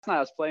night I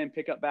was playing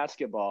pickup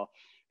basketball,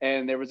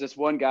 and there was this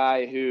one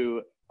guy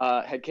who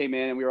had came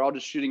in, and we were all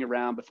just shooting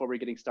around before we were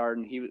getting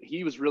started. And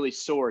he was really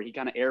sore. He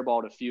kind of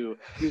airballed a few.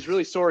 He was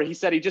really sore. He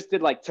said he just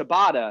did like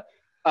Tabata,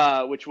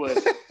 which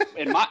was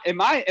in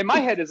my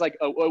head is like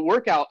a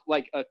workout,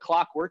 like a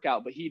clock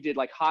workout, but he did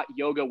like hot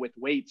yoga with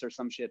weights or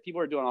some shit.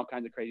 People are doing all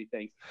kinds of crazy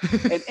things.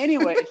 And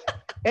anyways,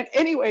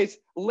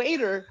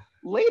 later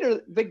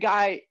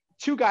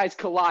two guys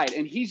collide,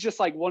 and he's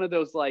just like one of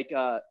those like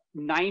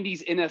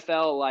 90s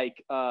NFL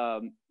like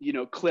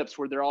clips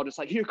where they're all just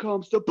like, here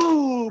comes the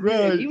boom.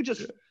 Right. And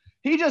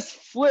he just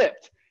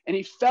flipped, and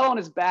he fell on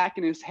his back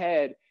and his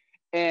head.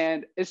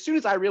 And as soon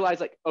as I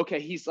realized, like,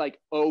 okay, he's like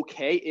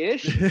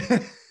okay-ish,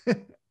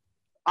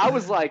 I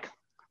was like,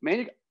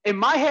 man, in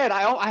my head,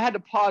 I had to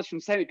pause from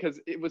saying it because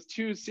it was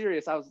too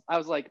serious. I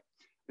was like,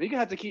 you're gonna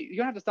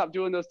have to stop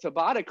doing those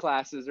Tabata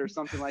classes or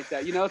something like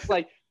that. It's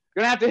like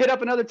you're gonna have to hit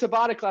up another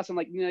Tabata class. I'm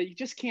like, you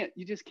just can't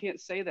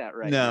say that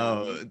right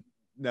now.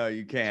 No,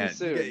 you can't.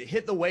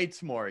 Hit the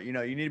weights more. You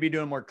need to be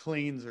doing more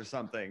cleans or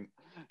something.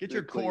 Get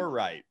your core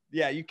right.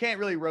 Yeah, you can't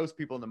really roast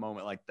people in the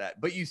moment like that.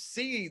 But you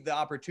see the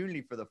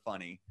opportunity for the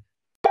funny.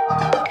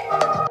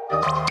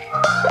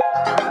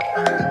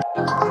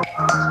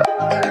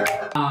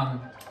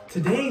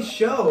 Today's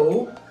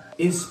show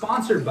is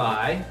sponsored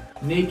by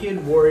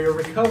Naked Warrior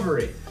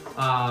Recovery.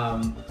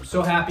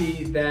 So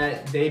happy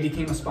that they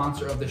became a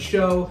sponsor of the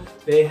show.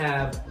 They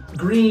have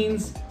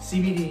greens,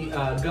 CBD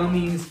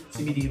gummies,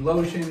 CBD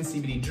lotions,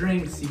 CBD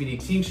drinks, CBD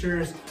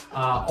tinctures,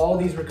 all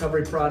these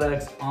recovery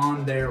products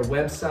on their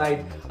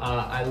website.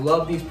 I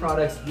love these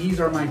products. These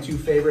are my two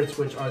favorites,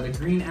 which are the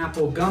green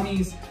apple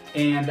gummies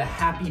and the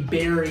happy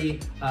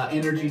berry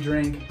energy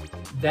drink.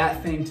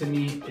 That thing to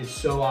me is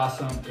so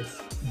awesome.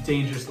 It's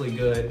dangerously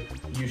good.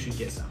 You should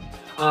get some.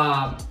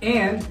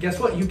 And guess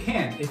what? You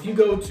can. If you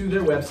go to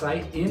their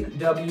website,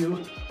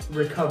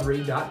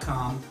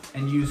 nwrecovery.com,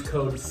 and use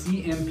code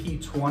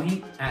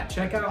CMP20 at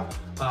checkout,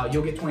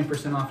 you'll get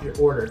 20% off your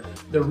order.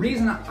 The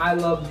reason I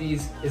love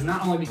these is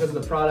not only because of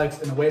the products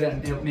and the way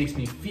that it makes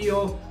me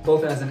feel,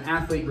 both as an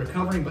athlete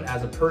recovering, but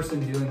as a person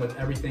dealing with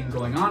everything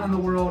going on in the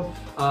world.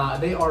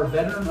 They are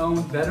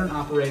veteran-owned,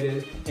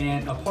 veteran-operated,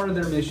 and a part of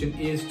their mission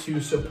is to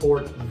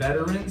support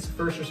veterans,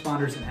 first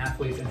responders, and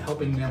athletes in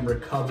helping them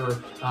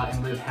recover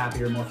and live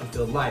happier, more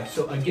fulfilled life.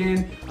 So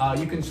again,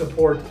 you can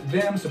support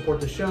them,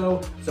 support the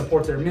show,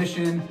 support their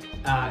mission,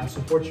 and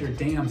support your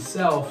damn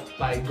self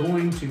by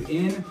going to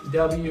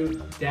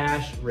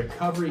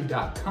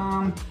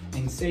nw-recovery.com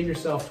and save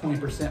yourself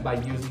 20% by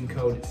using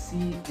code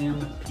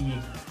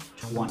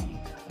CMP20.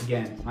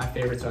 Again, my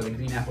favorites are the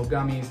green apple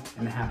gummies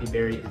and the happy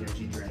berry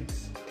energy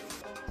drinks.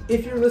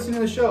 If you're listening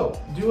to the show,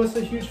 do us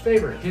a huge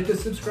favor. Hit the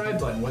subscribe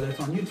button, whether it's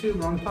on YouTube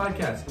or on the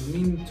podcast. It would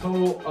mean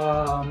total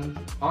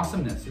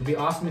awesomeness. It would be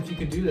awesome if you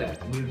could do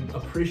that. We would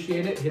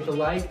appreciate it. Hit the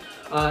like.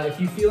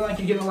 If you feel like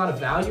you get a lot of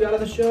value out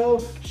of the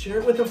show, share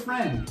it with a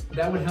friend.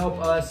 That would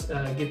help us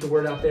get the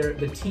word out there.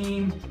 The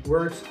team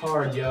works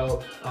hard,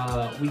 yo.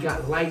 We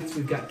got lights,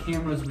 we've got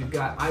cameras, we've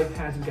got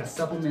iPads, we've got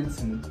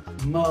supplements and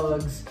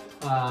mugs.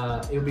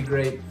 It would be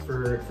great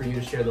for you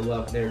to share the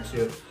love there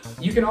too.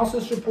 You can also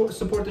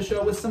support the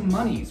show with some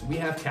monies. We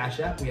have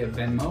Cash App, we have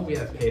Venmo, we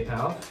have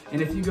PayPal,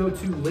 and if you go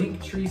to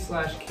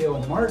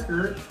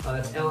linktree/kalemarker,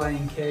 that's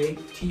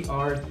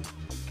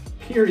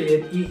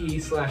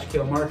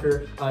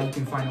linktr.ee/kalemarker, you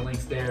can find the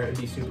links there. It'd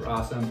be super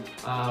awesome.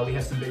 We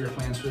have some bigger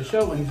plans for the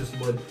show, and you just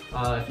would,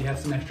 if you have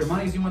some extra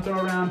monies you want to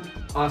throw around,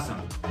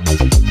 awesome.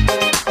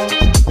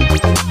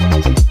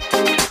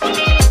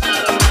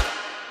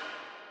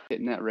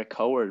 Hitting that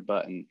record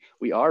button.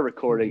 We are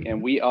recording,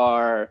 and we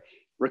are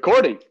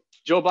recording.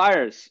 Joe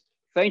Byars,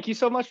 thank you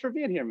so much for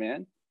being here,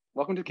 man.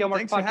 Welcome to the Kale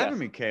Market Podcast. Thanks for having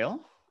me, Kale.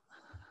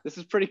 This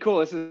is pretty cool.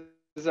 This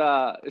is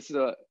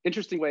an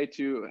interesting way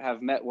to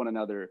have met one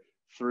another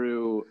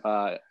through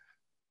a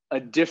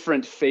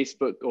different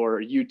Facebook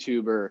or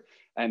YouTuber,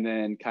 and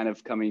then kind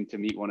of coming to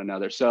meet one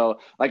another. So,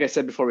 like I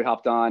said before we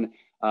hopped on,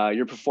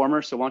 you're a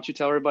performer. So, why don't you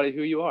tell everybody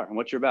who you are and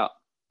what you're about?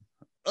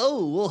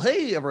 Oh, well,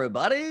 hey,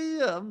 everybody.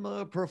 I'm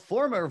a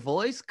performer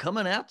voice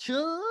coming at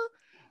you.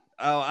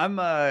 Oh, I'm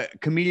a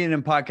comedian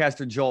and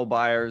podcaster, Joel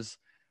Byars.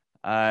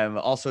 I'm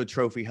also a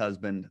trophy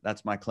husband.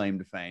 That's my claim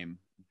to fame.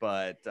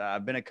 But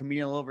I've been a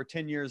comedian a little over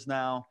 10 years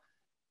now,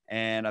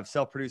 and I've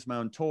self-produced my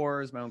own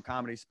tours, my own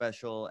comedy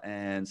special,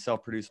 and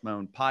self-produced my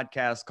own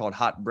podcast called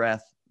Hot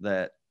Breath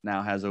that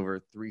now has over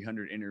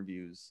 300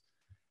 interviews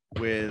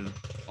with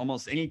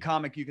almost any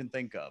comic you can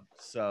think of.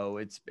 So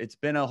it's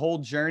been a whole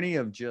journey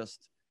of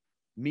just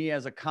me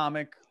as a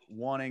comic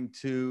wanting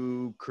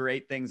to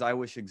create things I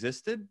wish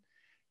existed.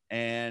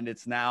 And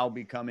it's now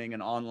becoming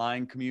an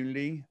online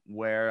community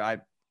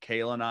where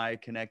Kale and I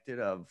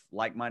connected of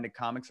like-minded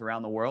comics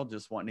around the world,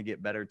 just wanting to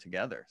get better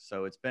together.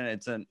 So it's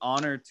an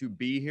honor to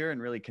be here and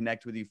really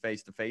connect with you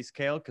face to face,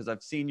 Kale, because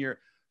I've seen your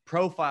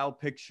profile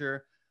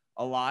picture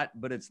a lot,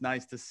 but it's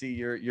nice to see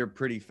your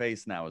pretty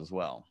face now as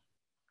well.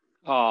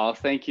 Oh,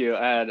 thank you.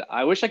 And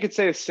I wish I could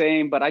say the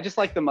same, but I just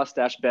like the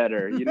mustache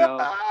better, you know?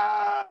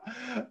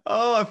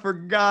 Oh, I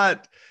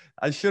forgot.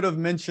 I should have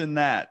mentioned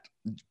that.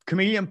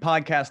 Comedian,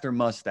 podcaster,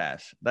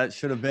 mustache. That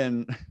should have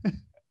been.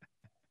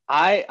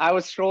 I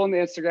was scrolling the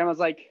Instagram. I was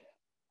like,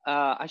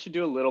 I should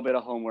do a little bit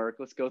of homework.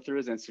 Let's go through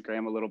his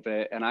Instagram a little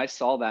bit. And I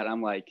saw that.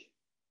 I'm like,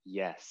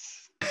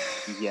 yes,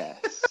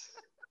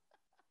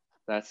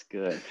 that's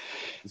good.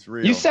 It's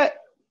real. You said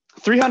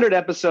 300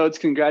 episodes.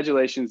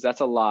 Congratulations.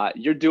 That's a lot.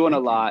 You're doing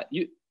Thank a lot.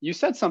 You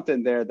said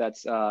something there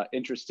that's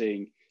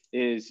interesting,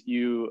 is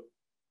you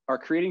are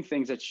creating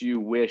things that you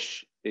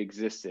wish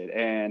existed.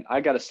 And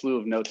I got a slew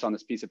of notes on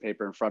this piece of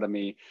paper in front of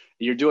me.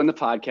 You're doing the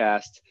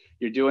podcast,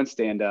 you're doing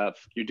stand-up,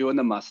 you're doing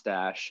the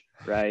mustache,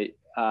 right?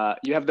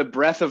 You have the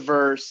breath of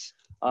verse,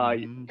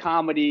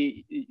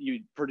 comedy,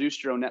 you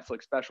produced your own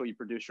Netflix special, you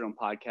produced your own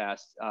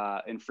podcast,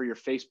 and for your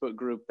Facebook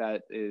group,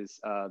 that is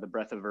the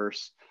breath of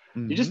verse.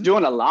 You're just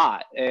doing a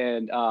lot.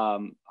 And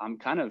I'm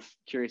kind of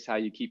curious how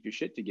you keep your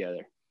shit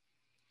together.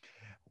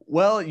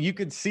 Well, you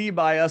could see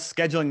by us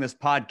scheduling this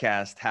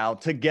podcast how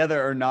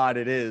together or not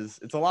it is.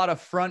 It's a lot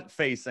of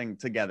front-facing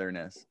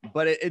togetherness,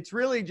 but it's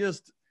really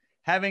just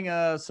having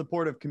a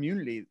supportive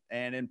community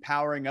and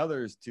empowering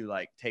others to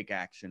like take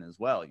action as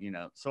well, you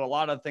know. So a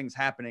lot of things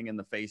happening in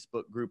the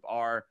Facebook group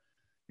are,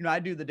 you know, I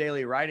do the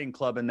daily writing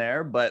club in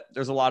there, but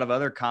there's a lot of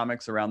other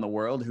comics around the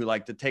world who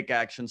like to take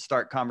action,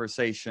 start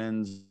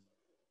conversations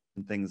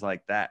and things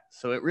like that.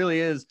 So it really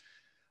is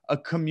a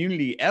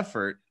community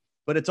effort,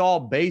 but it's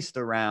all based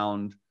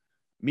around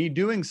me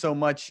doing so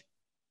much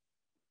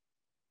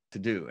to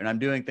do. And I'm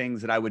doing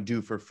things that I would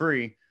do for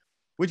free,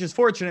 which is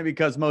fortunate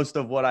because most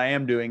of what I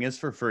am doing is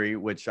for free,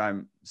 which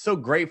I'm so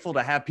grateful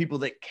to have people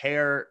that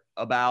care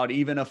about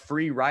even a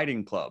free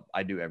writing club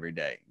I do every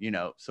day, you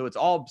know? So it's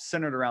all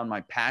centered around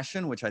my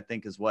passion, which I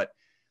think is what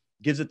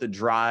gives it the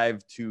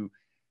drive to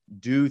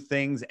do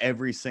things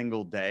every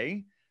single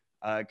day.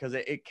 Because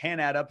it can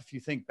add up. If you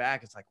think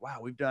back, it's like, wow,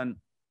 we've done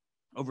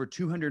over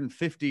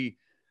 250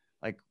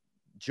 like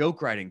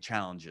joke writing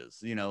challenges,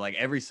 you know, like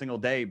every single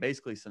day,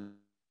 basically some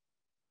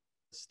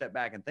step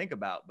back and think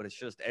about, but it's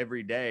just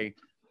every day.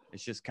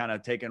 It's just kind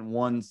of taking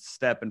one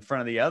step in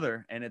front of the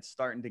other, and it's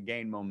starting to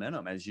gain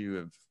momentum, as you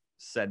have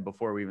said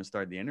before we even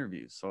started the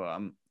interview. So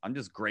I'm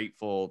just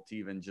grateful to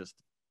even just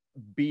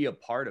be a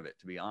part of it,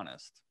 to be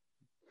honest.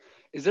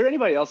 Is there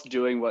anybody else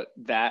doing what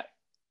that,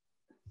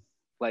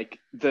 like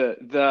the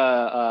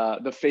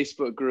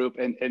Facebook group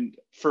and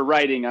for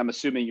writing, I'm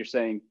assuming you're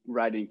saying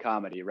writing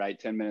comedy, right?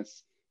 10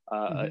 minutes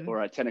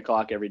or at 10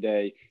 o'clock every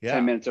day,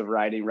 10 minutes of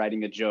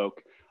writing a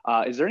joke.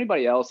 Is there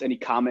anybody else, any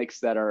comics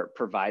that are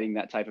providing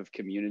that type of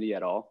community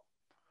at all?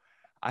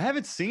 I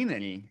haven't seen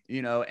any,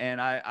 you know, and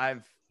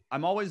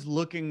I'm always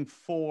looking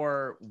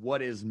for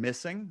what is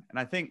missing. And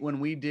I think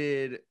when we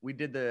did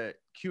the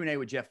Q&A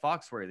with Jeff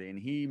Foxworthy, and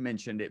he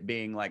mentioned it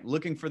being like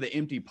looking for the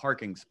empty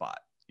parking spot,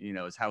 you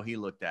know, is how he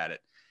looked at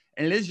it.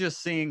 And it is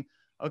just seeing,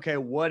 okay,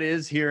 what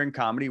is here in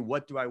comedy?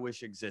 What do I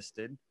wish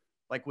existed?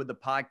 Like with the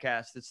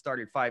podcast, it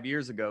started 5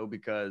 years ago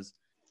because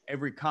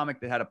every comic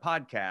that had a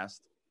podcast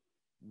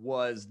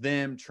was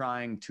them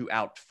trying to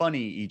out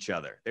funny each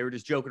other. They were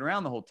just joking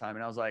around the whole time.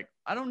 And I was like,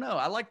 I don't know.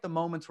 I like the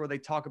moments where they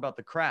talk about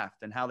the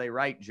craft and how they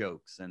write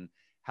jokes and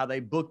how they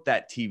book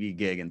that TV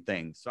gig and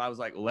things. So I was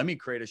like, let me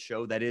create a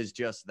show that is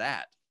just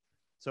that.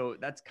 So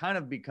that's kind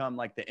of become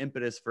like the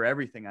impetus for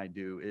everything I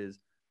do is,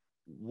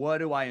 what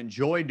do I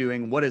enjoy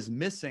doing? What is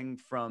missing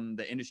from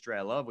the industry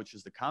I love, which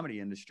is the comedy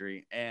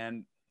industry?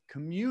 And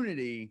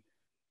community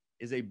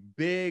is a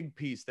big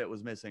piece that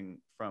was missing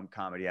from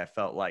comedy. I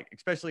felt like,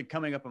 especially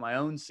coming up in my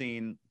own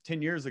scene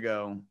 10 years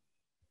ago,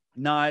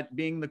 not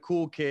being the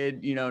cool kid,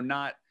 you know,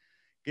 not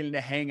getting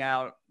to hang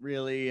out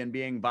really and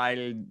being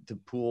invited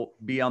to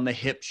be on the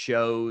hip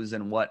shows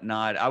and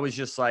whatnot. I was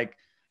just like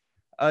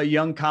a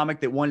young comic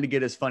that wanted to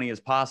get as funny as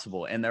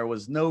possible. And there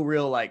was no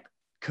real like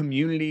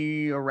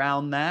community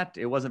around that.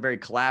 It wasn't very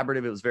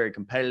collaborative. It was very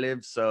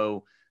competitive.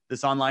 So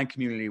this online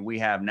community we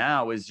have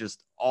now is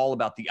just all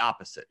about the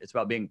opposite. It's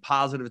about being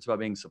positive. It's about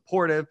being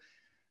supportive.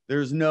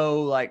 There's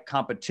no like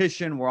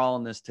competition. We're all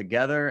in this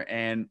together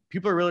and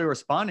people are really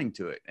responding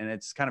to it. And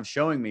it's kind of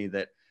showing me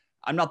that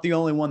I'm not the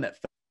only one that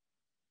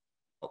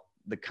felt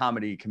the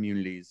comedy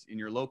communities in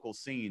your local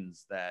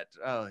scenes that,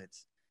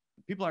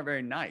 people aren't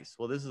very nice.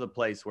 Well, this is a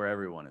place where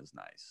everyone is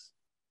nice.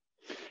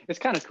 It's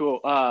kind of cool.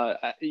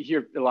 You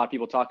hear a lot of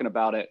people talking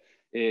about it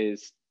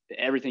is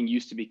everything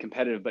used to be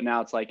competitive, but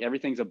now it's like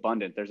everything's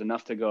abundant. There's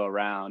enough to go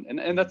around.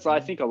 And that's, I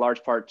think, a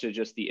large part to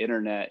just the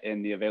internet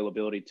and the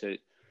availability to,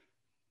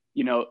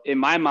 you know, in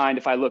my mind,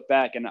 if I look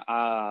back and,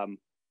 I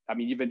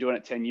mean, you've been doing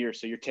it 10 years,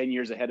 so you're 10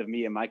 years ahead of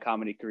me in my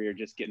comedy career,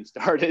 just getting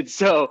started.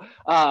 So,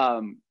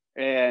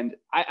 and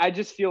I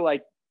just feel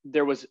like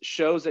there was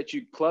shows that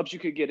clubs you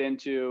could get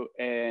into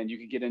and you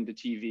could get into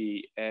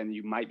TV and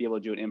you might be able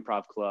to do an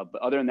improv club.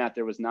 But other than that,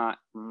 there was not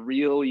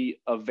really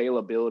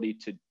availability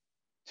to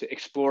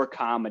explore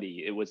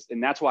comedy.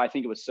 And that's why I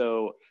think it was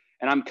so,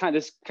 and I'm kind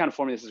of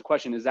forming this as a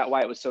question, is that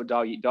why it was so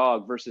dog eat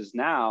dog versus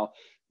now,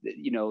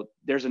 you know,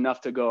 there's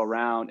enough to go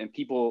around and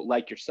people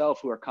like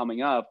yourself who are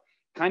coming up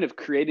kind of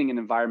creating an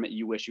environment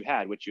you wish you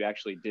had, which you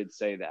actually did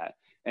say that.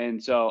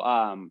 And so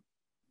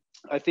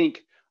I think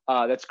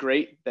that's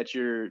great that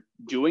you're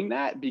doing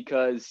that,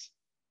 because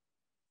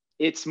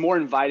it's more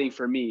inviting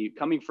for me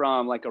coming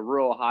from like a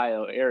rural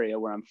Ohio area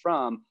where I'm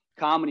from.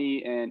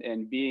 Comedy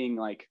and being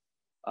like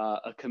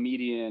a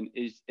comedian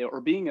is,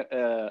 or being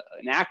an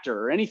actor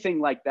or anything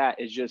like that,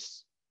 is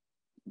just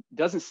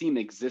doesn't seem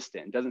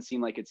existent, doesn't seem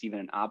like it's even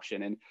an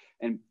option.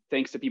 And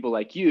thanks to people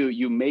like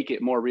you make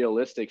it more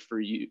realistic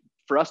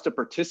for us to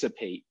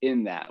participate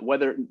in that,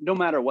 whether, no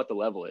matter what the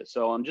level is.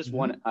 So I'm just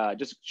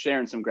just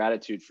sharing some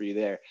gratitude for you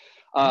there.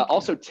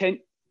 Also,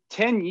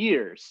 10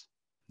 years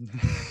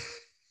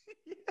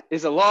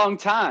is a long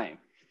time.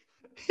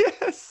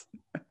 Yes.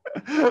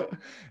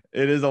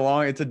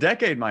 It's a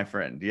decade, my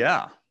friend.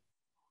 Yeah.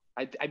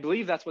 I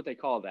believe that's what they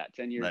call that.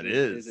 10 years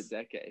is a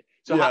decade.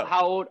 So yeah.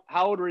 how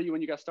old were you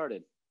when you got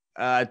started?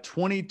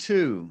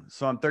 22.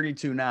 So I'm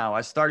 32 now.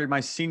 I started my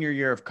senior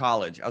year of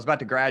college. I was about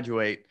to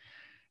graduate,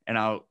 and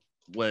I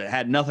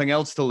had nothing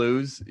else to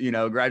lose,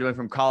 graduate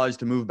from college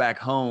to move back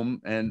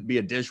home and be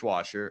a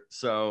dishwasher.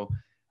 So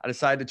I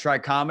decided to try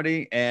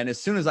comedy. And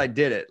as soon as I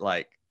did it,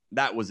 like,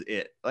 that was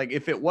it. Like,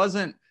 if it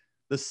wasn't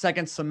the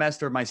second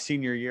semester of my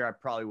senior year, I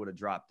probably would have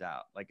dropped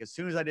out. Like, as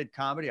soon as I did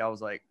comedy, I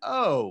was like,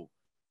 oh,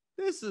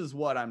 this is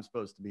what I'm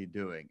supposed to be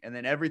doing. And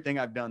then everything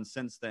I've done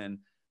since then,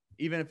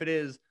 even if it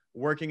is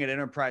working at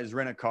Enterprise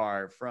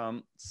Rent-A-Car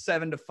from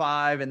 7 to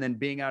 5, and then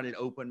being out at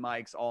open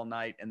mics all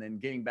night, and then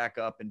getting back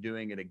up and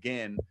doing it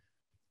again,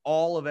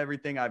 all of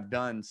everything I've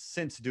done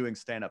since doing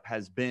stand-up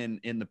has been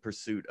in the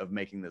pursuit of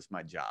making this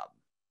my job.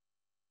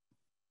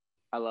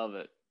 I love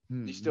it.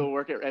 Do you still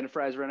work at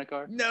Enterprise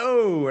Rent-A-Car?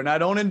 No, and I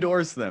don't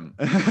endorse them.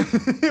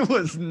 It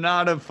was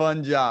not a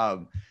fun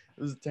job.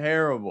 It was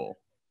terrible.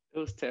 It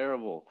was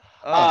terrible.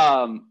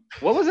 Oh.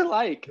 What was it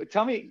like?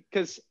 Tell me,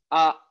 because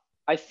I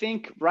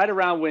think right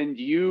around when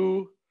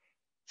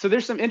so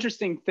there's some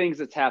interesting things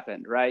that's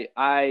happened, right?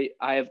 I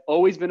have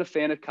always been a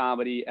fan of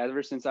comedy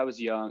ever since I was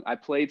young. I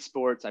played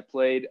sports. I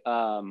grew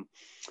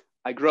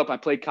up, I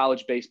played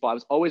college baseball. I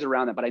was always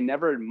around that, but I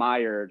never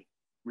admired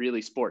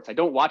really sports. I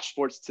don't watch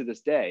sports to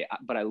this day,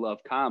 but I love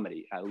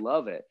comedy. I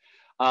love it.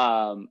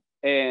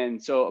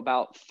 And so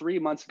about 3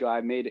 months ago, I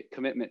made a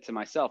commitment to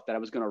myself that I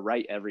was going to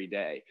write every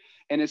day.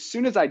 And as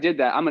soon as I did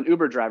that, I'm an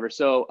Uber driver.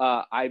 So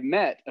I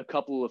met a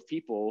couple of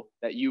people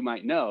that you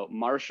might know.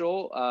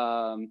 Marshall,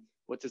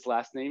 what's his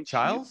last name?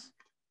 Childs.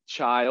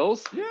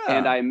 Yeah.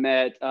 And I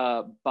met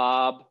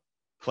Bob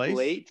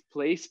Place.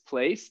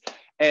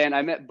 And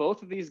I met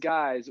both of these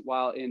guys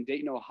while in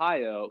Dayton,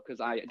 Ohio, because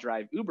I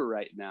drive Uber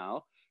right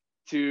now.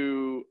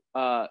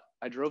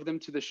 I drove them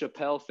to the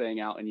Chappelle thing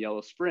out in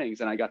Yellow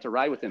Springs, and I got to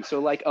ride with him. So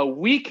like a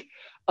week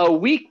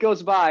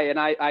goes by, and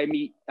I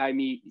meet,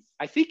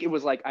 I think it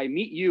was like I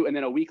meet you, and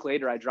then a week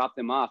later I drop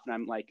them off, and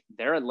I'm like,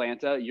 they're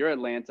Atlanta, you're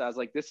Atlanta. I was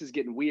like, this is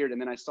getting weird. And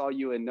then I saw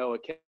you in Noah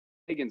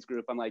Kagan's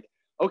group. I'm like,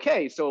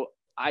 okay, so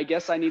I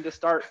guess I need to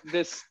start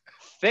this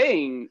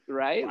thing,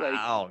 right?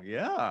 Wow, like,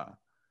 yeah.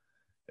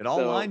 It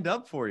all lined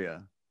up for you.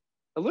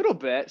 A little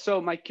bit.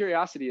 So my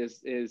curiosity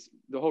is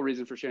the whole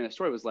reason for sharing that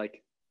story was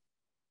like,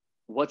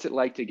 what's it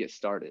like to get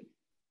started,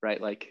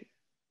 right? Like,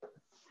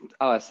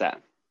 oh, that's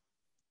that.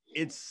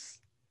 It's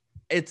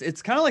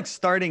kind of like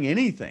starting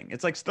anything.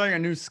 It's like starting a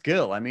new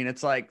skill. I mean,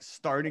 it's like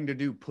starting to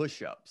do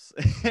push-ups.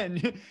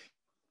 And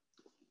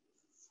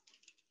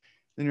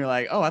then you're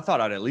like, oh, I thought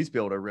I'd at least be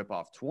able to rip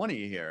off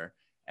 20 here.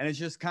 And it's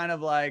just kind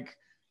of like,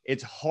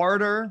 it's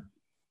harder,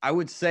 I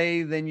would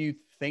say, than you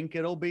think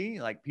it'll be.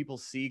 Like, people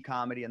see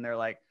comedy and they're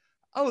like,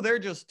 oh, they're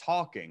just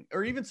talking.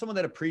 Or even someone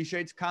that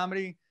appreciates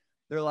comedy,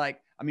 they're like,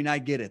 I mean, I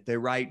get it. They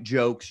write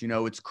jokes,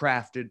 it's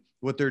crafted.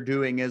 What they're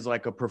doing is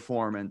like a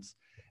performance.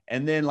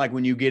 And then like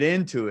when you get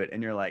into it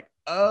and you're like,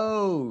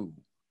 oh,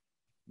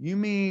 you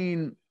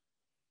mean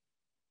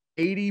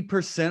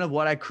 80% of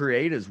what I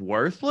create is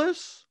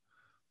worthless?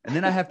 And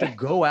then I have to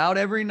go out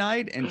every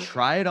night and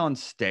try it on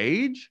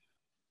stage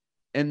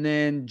and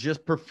then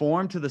just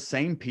perform to the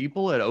same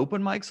people at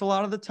open mics a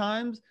lot of the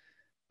times.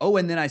 Oh,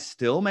 and then I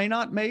still may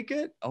not make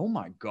it. Oh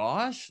my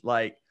gosh.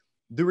 Like,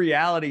 the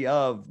reality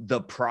of the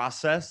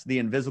process, the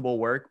invisible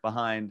work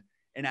behind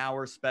an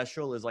hour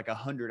special is like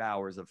 100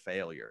 hours of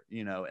failure,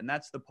 and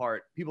that's the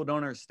part people don't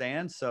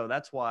understand. So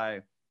that's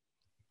why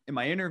in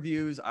my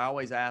interviews, I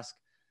always ask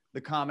the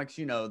comics,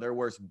 their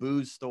worst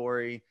booze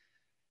story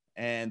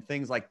and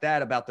things like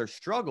that about their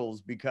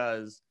struggles,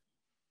 because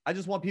I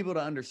just want people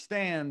to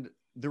understand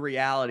the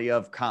reality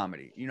of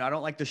comedy. I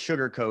don't like to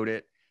sugarcoat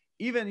it.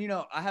 Even,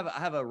 I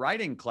have a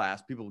writing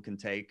class people can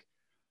take,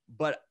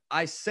 but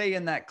I say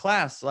in that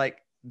class,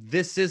 like,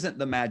 this isn't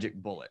the magic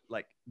bullet.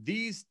 Like,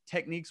 these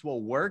techniques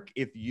will work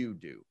if you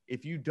do.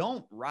 If you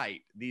don't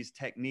write, these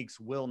techniques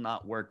will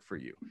not work for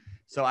you.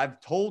 So I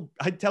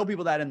tell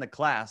people that in the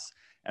class,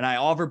 and I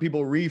offer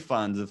people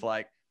refunds.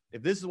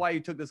 If this is why you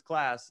took this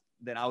class,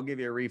 then I'll give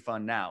you a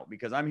refund now,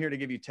 because I'm here to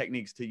give you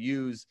techniques to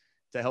use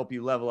to help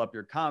you level up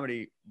your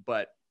comedy,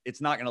 but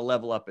it's not going to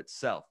level up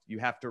itself. You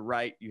have to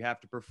write, you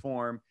have to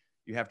perform,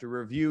 you have to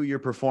review your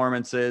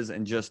performances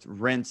and just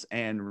rinse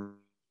and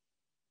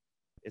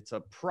it's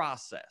a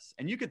process.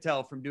 And you could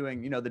tell from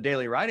doing, the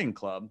daily writing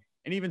club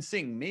and even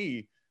seeing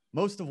me,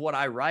 most of what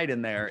I write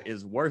in there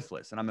is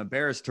worthless, and I'm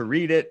embarrassed to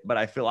read it, but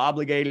I feel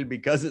obligated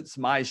because it's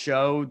my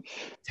show,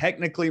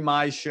 technically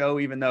my show,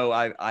 even though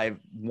I've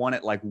won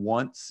it like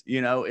once.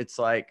 It's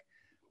like,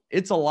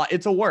 it's a lot.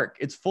 It's a work.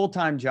 It's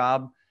full-time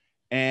job.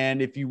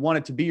 And if you want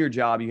it to be your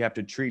job, you have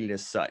to treat it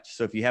as such.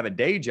 So if you have a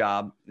day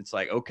job, it's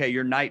like, okay,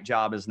 your night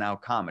job is now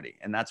comedy.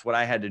 And that's what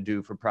I had to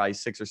do for probably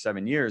 6 or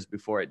 7 years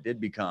before it did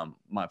become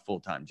my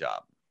full-time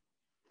job.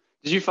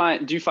 Do you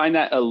find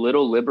that a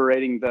little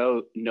liberating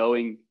though,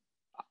 knowing,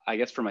 I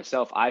guess for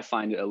myself, I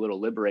find it a little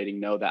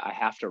liberating, know that I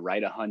have to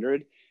write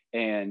 100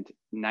 and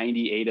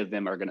 98 of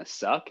them are going to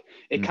suck.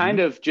 It kind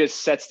of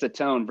just sets the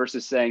tone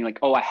versus saying like,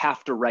 oh, I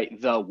have to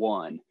write the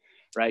one.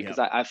 Right.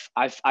 Because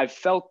I've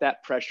felt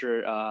that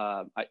pressure.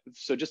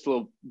 So just a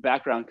little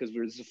background, because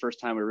this is the first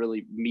time we're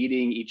really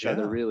meeting each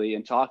other really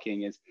and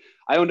talking, is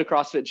I owned a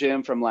CrossFit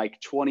gym from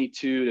like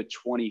 22 to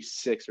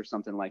 26 or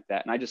something like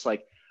that. And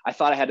I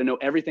thought I had to know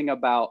everything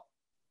about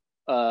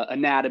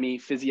anatomy,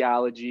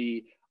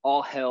 physiology,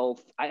 all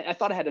health. I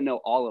thought I had to know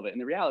all of it.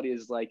 And the reality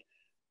is like,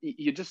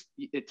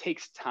 it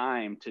takes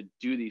time to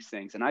do these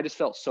things. And I just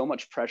felt so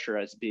much pressure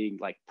as being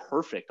like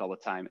perfect all the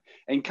time.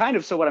 And kind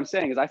of, so what I'm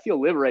saying is I feel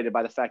liberated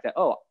by the fact that,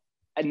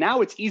 and now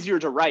it's easier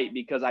to write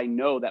because I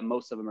know that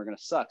most of them are going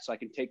to suck. So I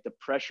can take the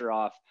pressure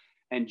off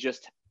and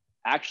just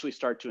actually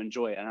start to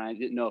enjoy it. And I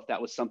didn't know if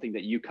that was something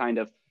that you kind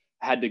of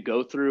had to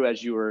go through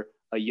as you were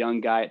a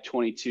young guy at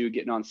 22,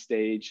 getting on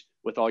stage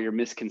with all your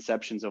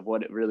misconceptions of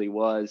what it really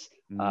was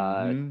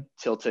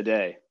till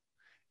today.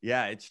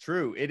 Yeah, it's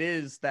true. It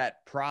is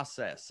that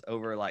process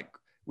over, like,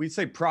 we'd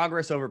say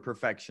progress over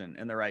perfection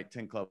in the Right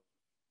 10 Club.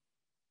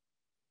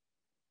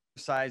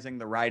 Exercising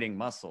the writing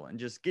muscle and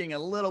just getting a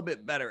little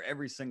bit better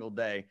every single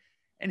day.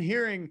 And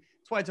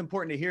that's why it's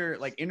important to hear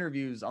like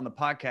interviews on the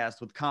podcast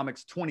with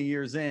comics 20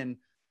 years in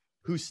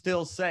who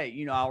still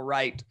say, I'll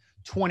write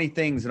 20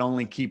 things and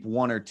only keep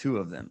 1 or 2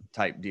 of them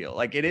type deal.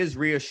 Like, it is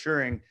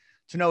reassuring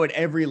to know at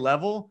every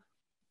level,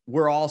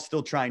 we're all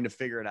still trying to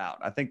figure it out.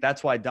 I think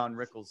that's why Don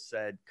Rickles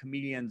said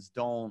comedians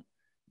don't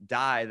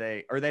die,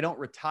 they don't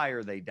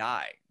retire, they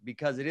die,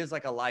 because it is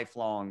like a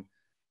lifelong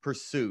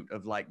pursuit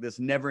of like this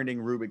never-ending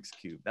Rubik's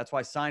Cube. That's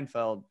why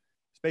Seinfeld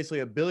is basically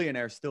a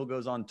billionaire, still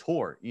goes on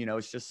tour.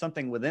 It's just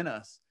something within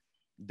us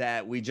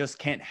that we just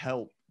can't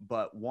help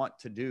but want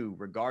to do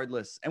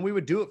regardless. And we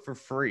would do it for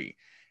free.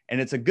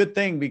 And it's a good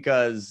thing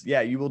because,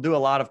 you will do a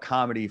lot of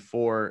comedy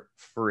for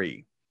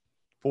free,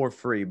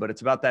 but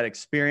it's about that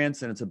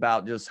experience, and it's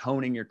about just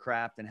honing your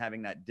craft and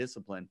having that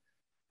discipline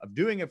of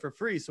doing it for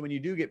free. So when you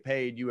do get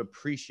paid, you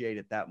appreciate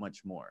it that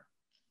much more.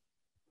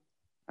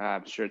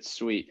 I'm sure it's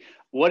sweet.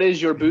 What is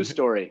your boo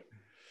story?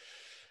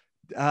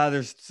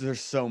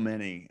 There's so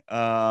many.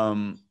 I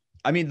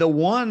mean, the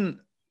one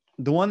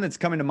that's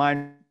coming to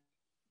mind,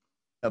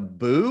 a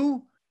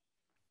boo,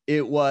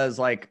 it was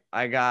like,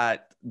 I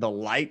got the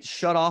light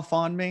shut off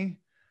on me.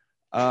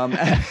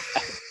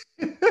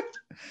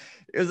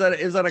 It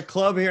was at a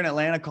club here in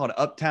Atlanta called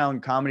Uptown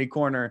Comedy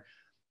Corner,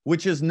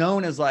 which is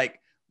known as like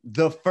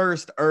the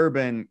first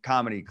urban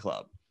comedy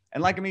club.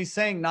 And like I'm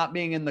saying, not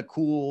being in the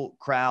cool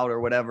crowd or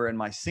whatever in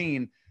my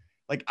scene,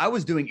 like I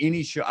was doing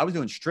any show. I was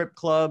doing strip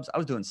clubs. I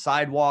was doing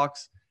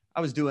sidewalks.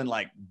 I was doing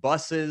like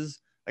buses.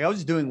 Like I was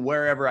just doing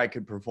wherever I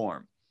could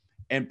perform.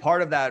 And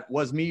part of that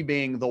was me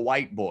being the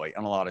white boy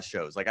on a lot of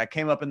shows. Like I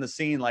came up in the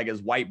scene like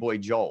as white boy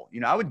Joel.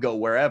 I would go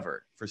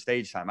wherever for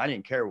stage time. I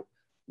didn't care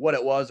what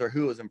it was or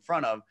who it was in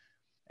front of.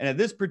 And at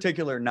this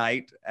particular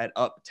night at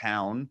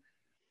Uptown,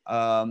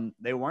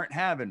 they weren't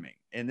having me.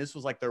 And this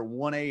was like their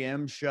 1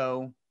 a.m.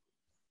 show.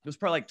 There's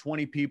probably like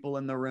 20 people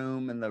in the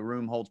room, and the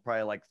room holds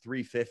probably like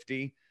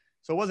 350.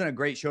 So it wasn't a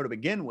great show to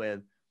begin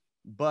with,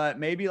 but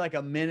maybe like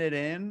a minute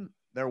in,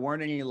 there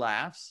weren't any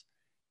laughs.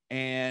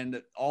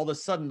 And all of a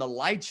sudden the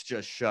lights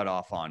just shut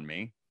off on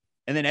me.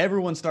 And then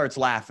everyone starts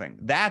laughing.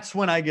 That's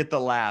when I get the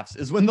laughs,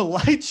 is when the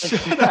lights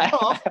shut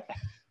off.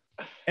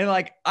 And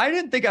like, I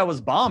didn't think I was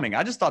bombing.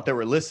 I just thought they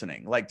were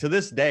listening. Like to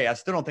this day, I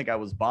still don't think I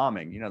was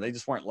bombing. They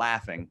just weren't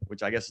laughing,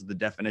 which I guess is the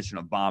definition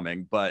of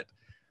bombing. But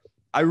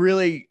I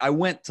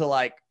went to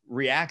like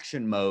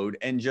reaction mode,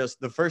 and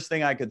just the first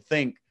thing I could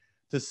think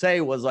to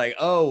say was like,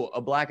 oh,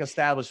 a black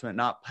establishment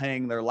not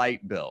paying their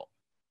light bill.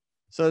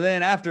 So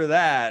then after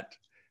that,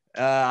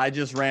 I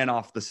just ran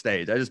off the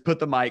stage. I just put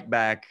the mic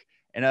back,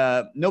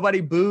 and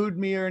nobody booed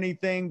me or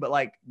anything. But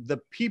like the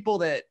people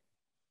that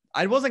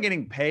I wasn't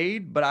getting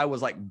paid, but I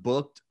was like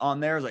booked on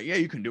there. I was like, yeah,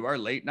 you can do our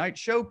late night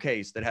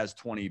showcase that has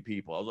 20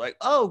 people. I was like,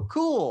 oh,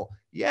 cool.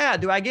 Yeah.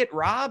 Do I get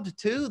robbed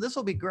too? This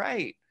will be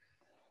great.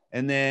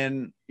 And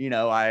then,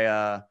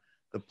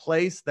 the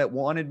place that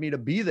wanted me to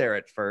be there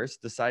at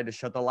first decided to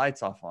shut the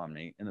lights off on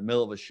me in the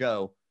middle of a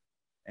show.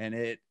 And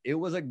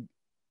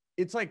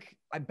it's like,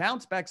 I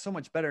bounce back so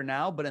much better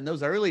now, but in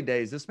those early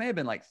days, this may have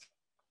been like,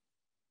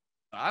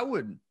 I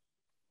would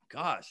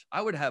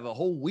have a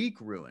whole week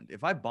ruined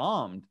if I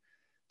bombed.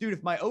 Dude,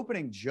 if my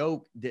opening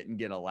joke didn't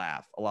get a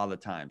laugh a lot of the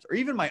times, or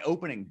even my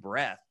opening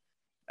breath,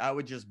 I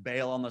would just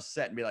bail on the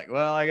set and be like,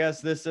 well, I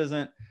guess this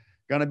isn't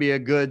gonna be a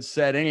good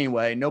set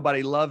anyway.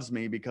 Nobody loves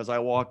me because I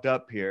walked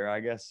up here,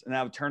 I guess. And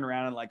I would turn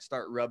around and like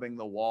start rubbing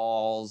the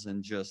walls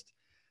and just,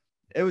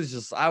 it was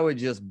just, I would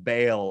just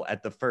bail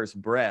at the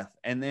first breath.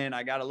 And then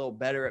I got a little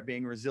better at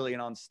being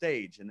resilient on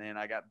stage. And then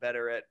I got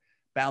better at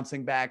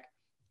bouncing back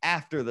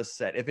after the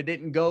set. If it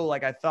didn't go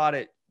like I thought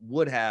it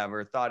would have,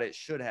 or thought it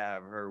should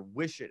have, or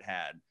wish it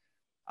had,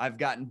 I've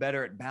gotten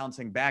better at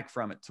bouncing back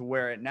from it to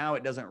where now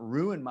it doesn't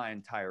ruin my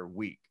entire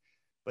week.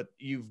 But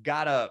you've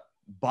got to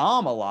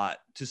bomb a lot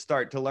to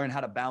start to learn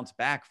how to bounce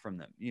back from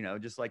them. You know,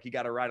 just like you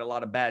got to write a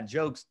lot of bad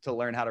jokes to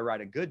learn how to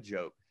write a good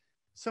joke.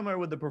 Similar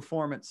with the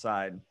performance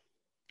side,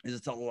 is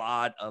it's a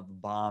lot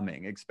of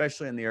bombing,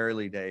 especially in the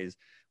early days,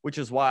 which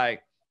is why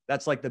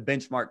that's like the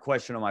benchmark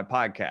question on my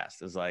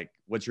podcast is like,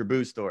 what's your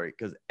boo story?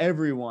 Because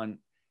everyone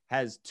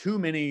has too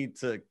many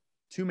to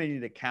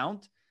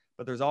count,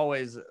 but there's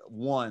always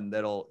one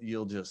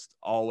you'll just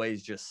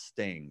always just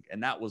sting.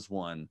 And that was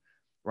one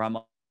where I'm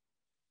like,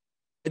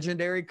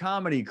 legendary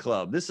comedy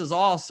club, this is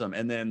awesome.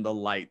 And then the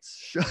lights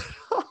shut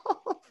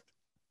off.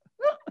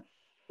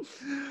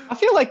 I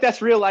feel like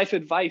that's real life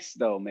advice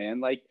though, man.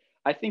 Like,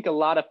 I think a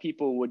lot of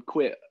people would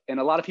quit, and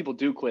a lot of people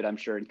do quit, I'm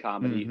sure, in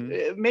comedy.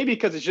 Maybe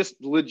because it's just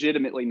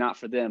legitimately not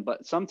for them,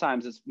 but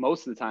sometimes it's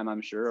most of the time,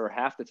 I'm sure, or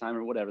half the time,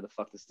 or whatever the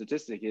fuck the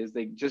statistic is,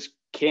 they just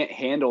can't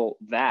handle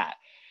that.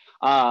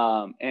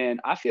 And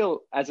I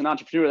feel as an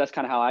entrepreneur, that's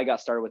kind of how I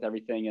got started with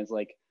everything, is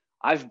like,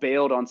 I've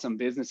bailed on some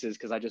businesses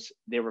because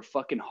they were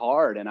fucking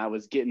hard, and I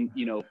was getting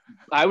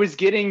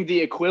the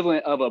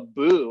equivalent of a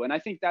boo. And I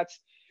think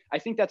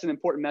that's an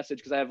important message,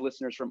 because I have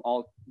listeners from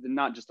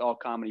not just all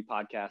comedy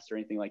podcasts or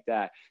anything like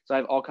that. So I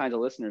have all kinds of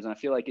listeners. And I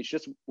feel like it's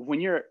just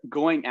when you're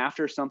going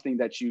after something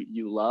that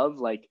you love,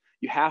 like,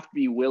 you have to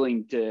be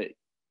willing to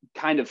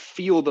kind of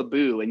feel the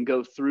boo and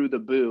go through the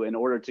boo in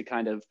order to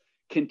kind of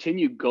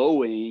continue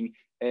going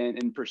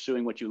and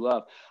pursuing what you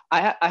love.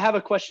 I have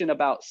a question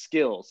about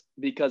skills,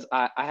 because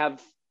I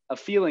have a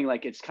feeling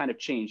like it's kind of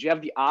changed. You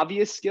have the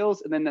obvious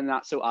skills and then the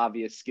not so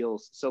obvious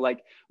skills. So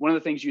like, one of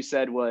the things you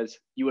said was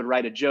you would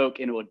write a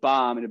joke and it would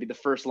bomb, and it'd be the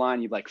first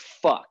line, you'd be like,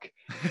 fuck.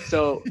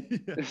 So,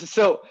 yeah.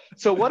 so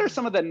what are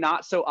some of the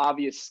not so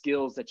obvious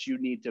skills that you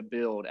need to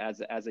build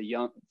as a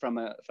young, from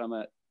a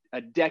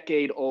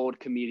decade old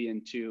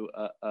comedian to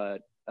a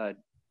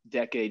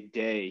decade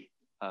day,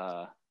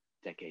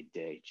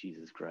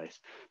 Jesus Christ.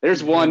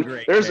 There's one.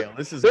 Great, there's Dale.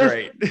 This is there's,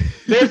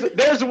 great.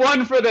 there's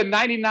one for the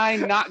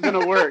 99 not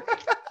gonna work.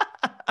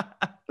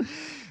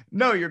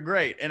 No, you're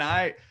great. And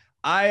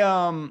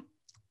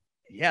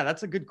yeah,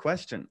 that's a good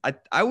question.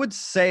 I would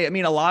say, I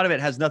mean, a lot of it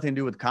has nothing to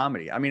do with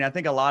comedy. I mean, I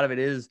think a lot of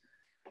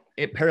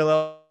it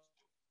parallels.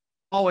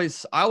 I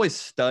always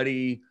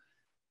study.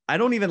 I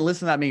don't even listen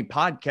to that many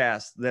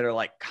podcasts that are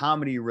like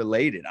comedy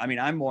related. I mean,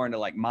 I'm more into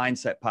like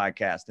mindset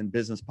podcasts and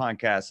business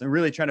podcasts, and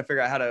really trying to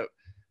figure out how to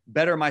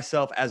better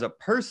myself as a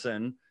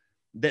person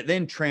that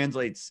then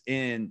translates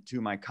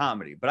into my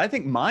comedy. But I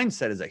think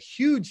mindset is a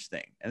huge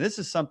thing. And this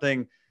is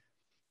something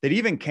that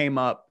even came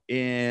up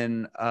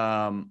in,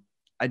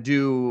 I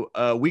do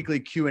a weekly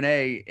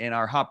Q&A in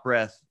our Hot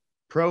Breath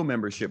Pro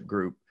membership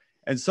group.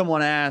 And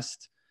someone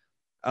asked,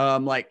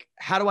 like,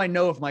 how do I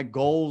know if my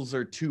goals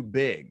are too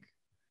big?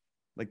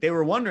 Like, they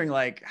were wondering,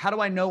 like, how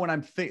do I know when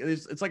I'm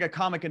it's like a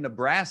comic in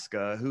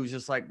Nebraska who's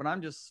just like, but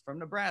I'm just from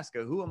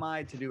Nebraska. Who am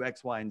I to do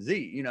X, Y, and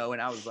Z? You know?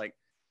 And I was like,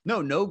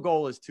 no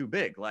goal is too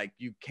big. Like,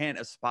 you can't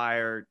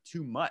aspire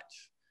too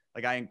much.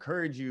 Like, I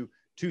encourage you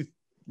to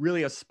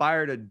really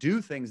aspire to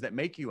do things that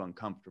make you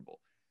uncomfortable.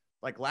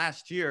 Like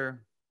last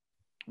year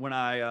when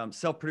I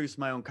self-produced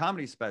my own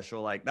comedy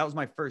special, like that was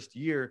my first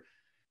year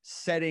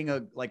setting a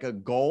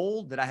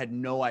goal that I had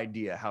no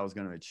idea how I was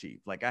going to achieve.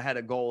 Like, I had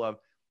a goal of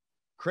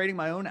creating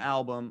my own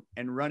album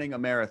and running a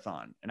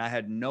marathon. And I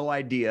had no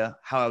idea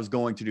how I was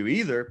going to do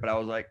either, but I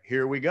was like,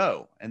 here we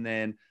go. And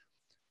then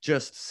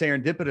just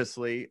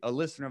serendipitously, a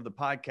listener of the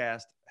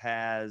podcast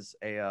has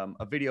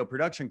a video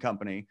production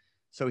company.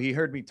 So he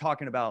heard me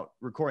talking about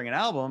recording an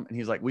album, and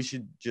he's like, we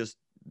should just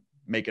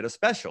make it a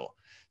special.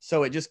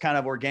 So it just kind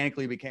of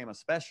organically became a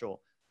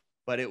special,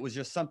 but it was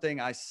just something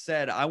I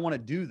said, I want to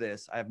do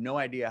this. I have no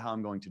idea how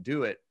I'm going to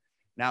do it.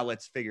 Now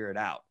let's figure it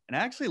out. And I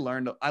actually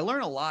learned a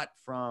lot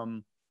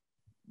from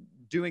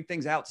doing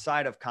things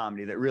outside of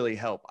comedy that really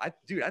help. I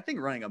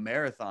think running a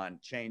marathon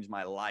changed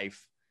my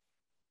life,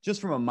 just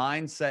from a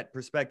mindset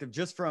perspective,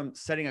 just from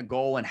setting a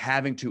goal and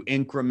having to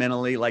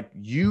incrementally, like,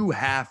 you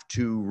have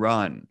to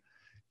run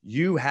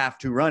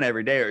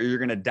every day or you're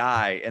going to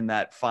die in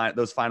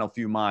those final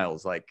few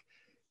miles. Like,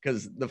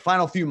 because the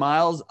final few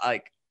miles,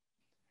 like,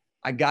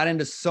 I got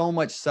into so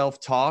much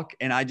self-talk,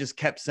 and I just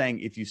kept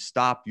saying, if you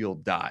stop, you'll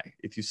die.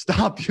 If you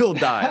stop, you'll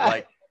die.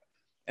 Like,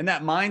 and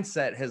that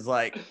mindset has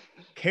like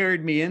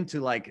carried me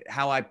into like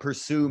how I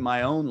pursue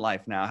my own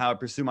life now, how I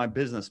pursue my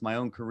business, my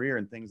own career,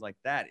 and things like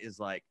that, is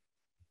like,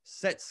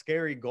 set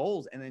scary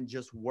goals and then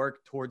just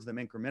work towards them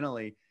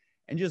incrementally,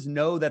 and just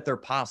know that they're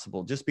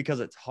possible. Just because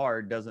it's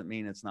hard doesn't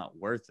mean it's not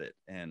worth it.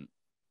 And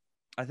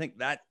I think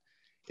that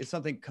is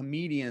something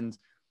comedians,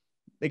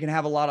 they can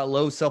have a lot of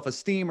low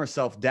self-esteem or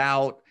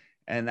self-doubt,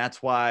 And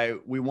that's why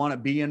we want to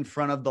be in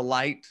front of the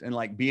light and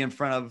like be in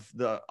front of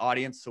the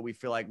audience. So we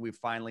feel like we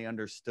finally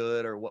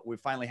understood or what we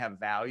finally have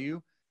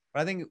value.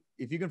 But I think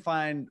if you can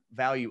find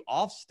value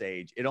off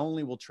stage, it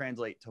only will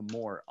translate to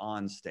more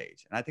on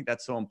stage. And I think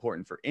that's so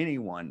important for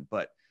anyone.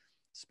 But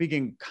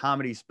speaking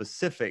comedy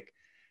specific,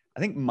 I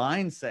think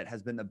mindset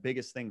has been the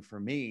biggest thing for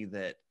me,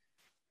 that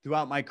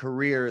throughout my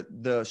career,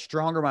 the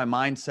stronger my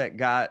mindset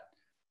got,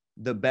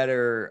 the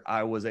better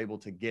I was able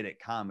to get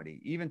at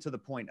comedy, even to the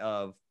point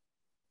of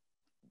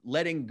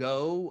letting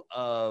go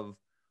of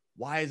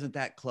why isn't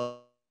that club?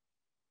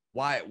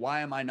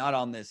 Why am I not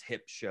on this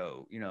hip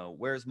show? You know,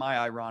 where's my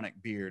ironic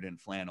beard and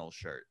flannel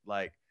shirt?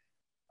 Like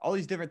all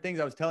these different things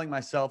I was telling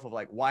myself of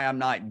like why I'm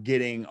not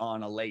getting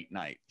on a late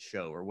night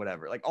show or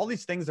whatever. Like all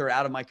these things that are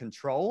out of my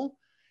control.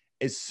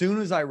 As soon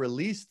as I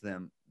released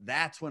them,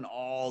 that's when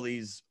all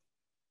these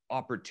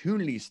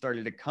opportunities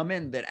started to come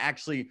in that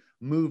actually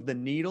moved the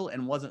needle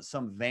and wasn't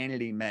some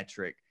vanity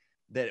metric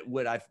that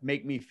would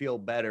make me feel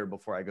better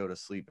before I go to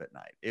sleep at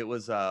night. It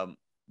was,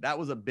 that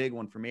was a big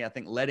one for me. I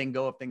think letting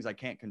go of things I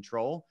can't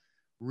control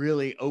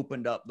really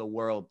opened up the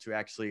world to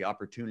actually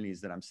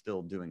opportunities that I'm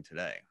still doing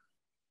today.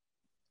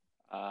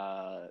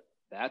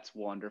 That's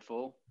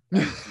wonderful.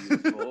 That's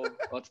beautiful.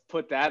 Let's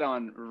put that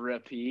on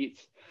repeat.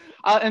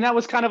 And that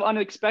was kind of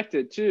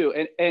unexpected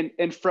too.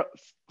 And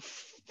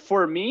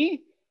for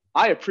me,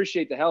 I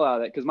appreciate the hell out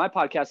of it, because my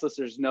podcast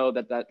listeners know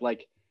that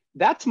like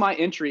that's my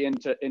entry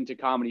into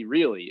comedy.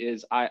 Really,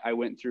 is I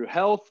went through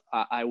health.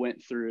 I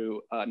went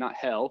through not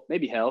hell,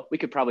 maybe hell. We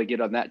could probably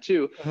get on that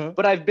too.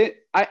 But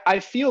I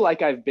feel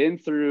like I've been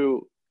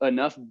through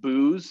enough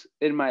booze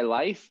in my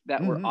life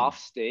that were off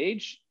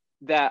stage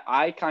that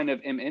I kind of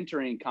am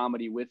entering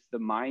comedy with the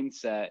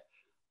mindset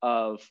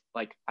of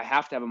like, I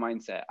have to have a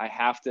mindset. I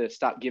have to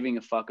stop giving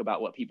a fuck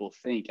about what people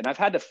think. And I've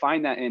had to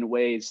find that in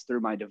ways through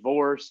my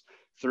divorce,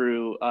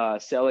 through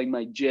selling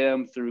my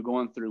gym, through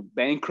going through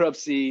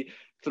bankruptcy,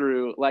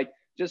 through like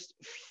just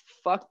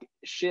fuck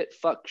shit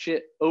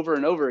over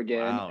and over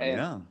again.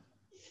 Wow,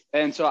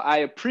 and so I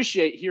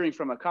appreciate hearing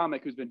from a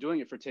comic who's been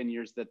doing it for 10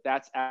 years that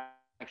that's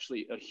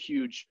actually a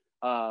huge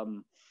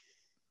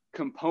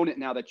component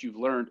now that you've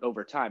learned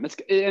over time. It's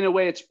in a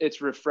way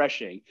it's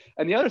refreshing.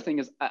 And the other thing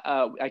is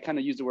I kind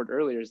of used the word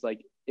earlier, is like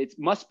it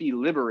must be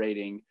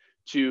liberating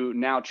to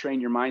now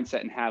train your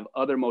mindset and have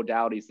other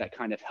modalities that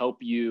kind of help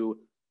you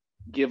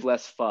give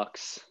less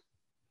fucks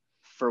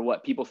for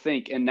what people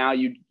think, and now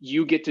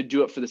you get to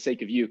do it for the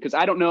sake of you. Because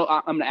I don't know,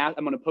 I'm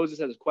gonna pose this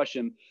as a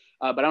question,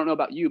 but I don't know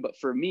about you, but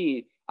for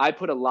me, I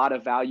put a lot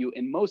of value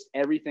in most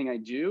everything I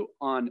do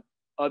on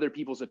other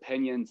people's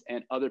opinions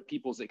and other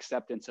people's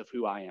acceptance of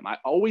who I am. I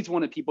always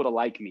wanted people to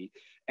like me,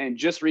 and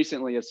just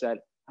recently have said,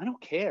 I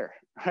don't care,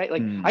 right?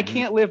 Like I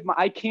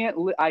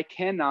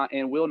cannot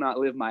and will not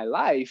live my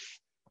life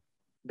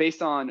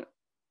based on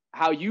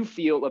how you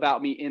feel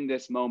about me in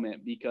this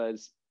moment,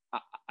 because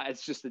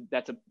it's just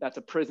that's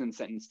a prison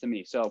sentence to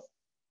me. So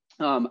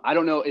I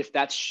don't know if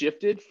that's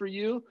shifted for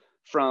you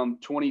from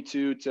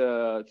 22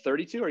 to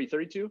 32. Are you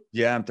 32?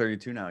 Yeah, I'm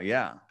 32 now.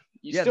 Yeah.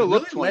 You still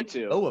look 22.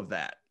 Letting go of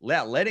that.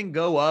 Yeah, letting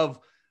go of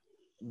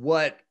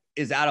what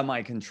is out of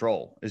my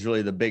control is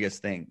really the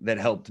biggest thing that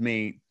helped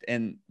me.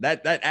 And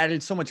that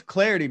added so much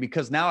clarity,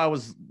 because now I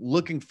was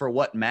looking for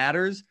what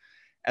matters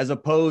as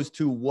opposed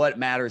to what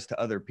matters to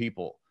other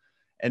people.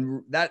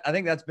 And that, I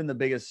think that's been the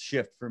biggest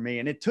shift for me.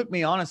 And it took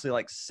me honestly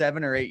like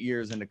 7 or 8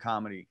 years into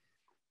comedy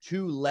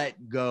to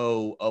let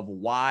go of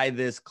why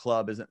this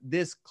club is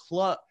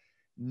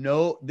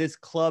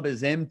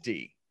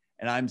empty.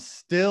 And I'm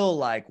still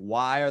like,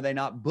 why are they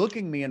not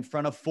booking me in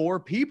front of 4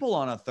 people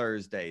on a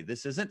Thursday?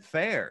 This isn't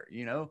fair.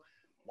 You know,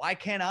 why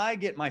can't I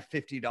get my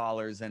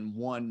 $50 and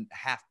one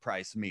half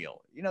price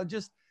meal? You know,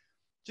 just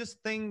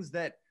things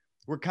that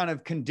we're kind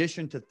of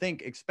conditioned to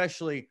think,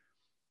 especially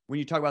when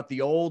you talk about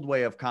the old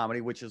way of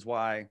comedy, which is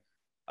why,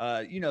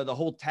 the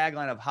whole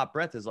tagline of Hot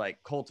Breath is like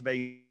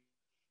cultivate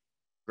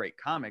great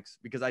comics,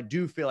 because I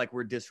do feel like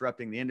we're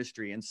disrupting the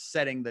industry and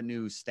setting the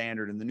new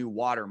standard and the new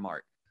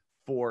watermark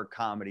for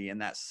comedy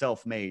and that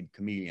self-made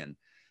comedian.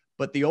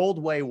 But the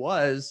old way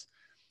was,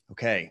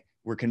 okay,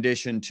 we're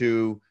conditioned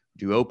to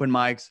do open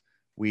mics.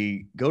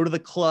 We go to the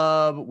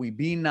club, we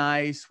be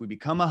nice, we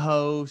become a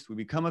host, we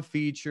become a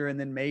feature, and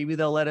then maybe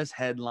they'll let us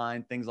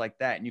headline, things like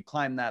that. And you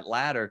climb that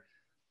ladder.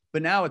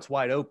 But now it's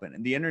wide open,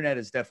 and the internet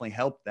has definitely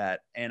helped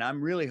that. And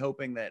I'm really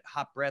hoping that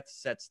Hot Breath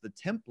sets the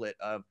template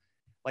of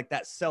like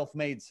that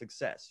self-made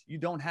success. You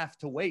don't have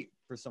to wait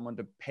for someone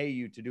to pay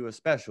you to do a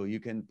special.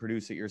 You can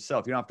produce it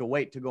yourself. You don't have to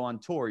wait to go on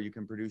tour. You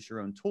can produce your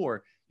own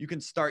tour. You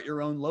can start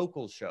your own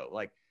local show.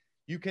 Like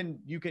you can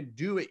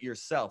do it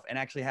yourself and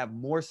actually have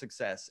more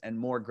success and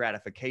more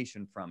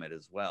gratification from it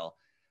as well.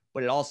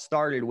 But it all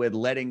started with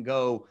letting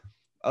go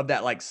of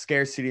that like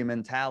scarcity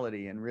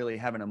mentality and really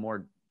having a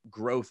more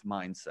growth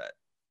mindset.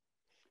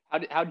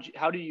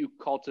 How do you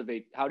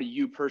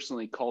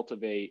personally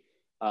cultivate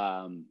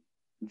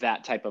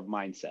that type of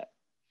mindset?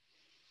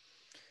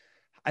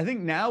 I think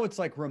now it's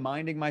like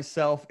reminding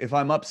myself, if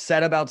I'm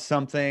upset about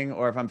something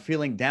or if I'm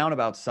feeling down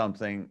about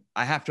something,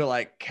 I have to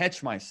like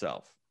catch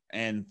myself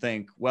and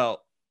think,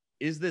 well,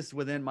 is this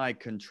within my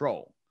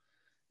control?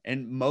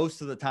 And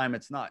most of the time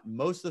it's not.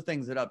 Most of the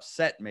things that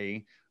upset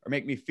me or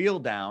make me feel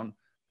down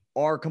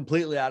are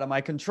completely out of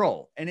my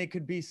control. And it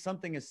could be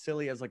something as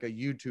silly as like a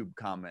YouTube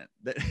comment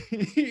that,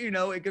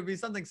 it could be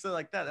something silly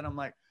like that. And I'm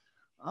like,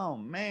 oh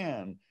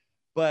man.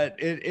 But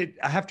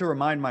I have to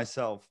remind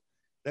myself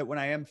that when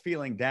I am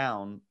feeling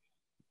down,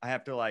 I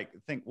have to like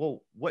think,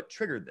 well, what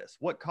triggered this?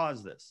 What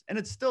caused this? And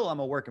it's still, I'm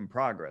a work in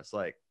progress.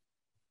 Like,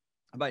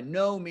 I by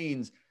no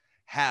means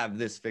have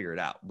this figured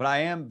out, but I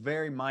am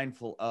very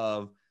mindful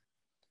of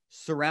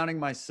surrounding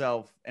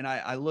myself. And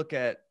I look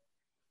at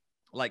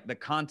like the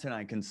content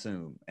I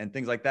consume and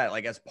things like that,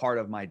 like as part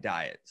of my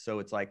diet. So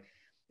it's like,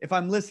 if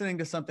I'm listening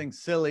to something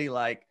silly,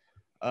 like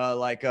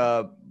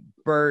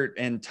Bert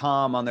and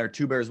Tom on their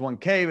Two Bears, One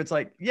Cave, it's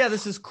like, yeah,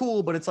 this is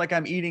cool, but it's like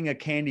I'm eating a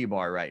candy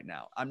bar right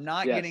now. I'm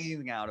not getting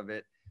anything out of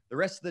it. The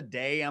rest of the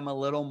day, I'm a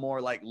little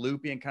more like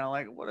loopy and kind of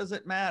like, what does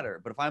it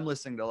matter? But if I'm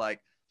listening to like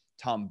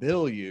Tom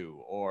Bilyeu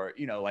or,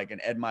 like an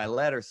Ed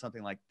Milet or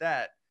something like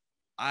that,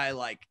 I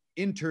like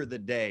enter the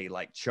day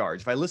like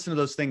charged. If I listen to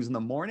those things in the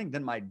morning,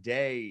 then my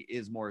day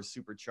is more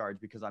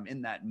supercharged because I'm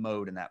in that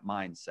mode and that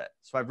mindset.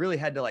 So I've really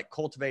had to like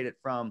cultivate it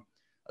from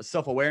a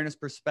self-awareness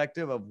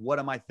perspective of what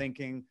am I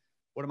thinking,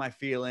 what am I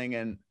feeling,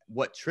 and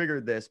what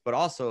triggered this, but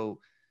also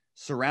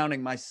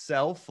surrounding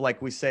myself.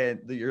 Like we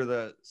said, you're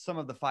the sum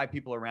of the 5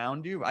 people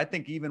around you. I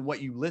think even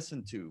what you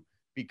listen to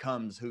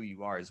becomes who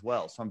you are as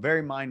well. So I'm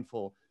very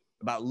mindful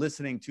about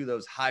listening to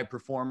those high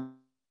performers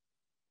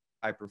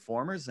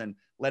and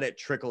let it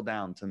trickle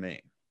down to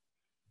me.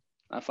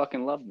 I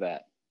fucking love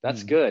that.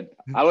 That's good.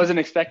 I wasn't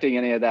expecting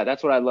any of that.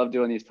 That's what I love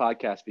doing these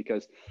podcasts,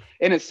 because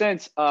in a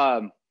sense,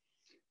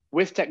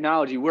 with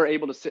technology, we're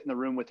able to sit in the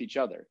room with each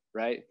other,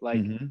 right?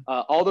 Like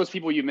all those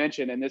people you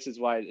mentioned, and this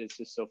is why it's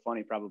just so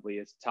funny probably,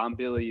 is Tom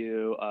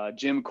Bilyeu,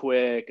 Jim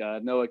Quick,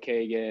 Noah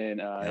Kagan,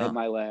 Ed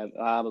Milet,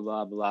 blah, blah,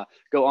 blah, blah,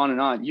 go on and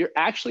on. You're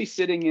actually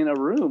sitting in a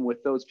room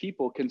with those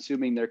people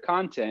consuming their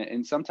content.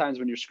 And sometimes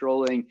when you're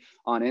scrolling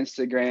on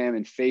Instagram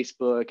and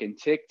Facebook and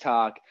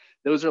TikTok,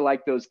 those are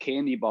like those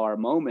candy bar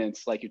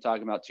moments, like you're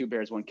talking about Two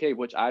Bears, One Cave,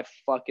 which I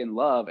fucking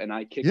love. And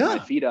I kick my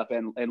feet up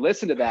and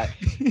listen to that.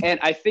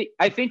 And I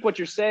think what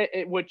you're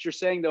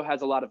saying though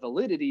has a lot of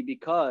validity,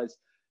 because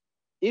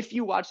if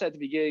you watch that at the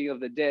beginning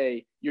of the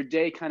day, your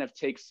day kind of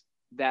takes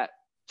that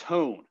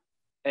tone.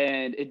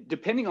 And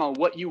depending on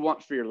what you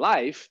want for your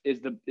life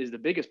is the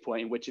biggest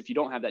point, in which if you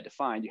don't have that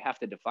defined, you have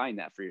to define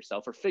that for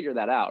yourself or figure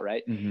that out,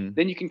 right?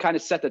 Then you can kind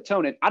of set the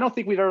tone. And I don't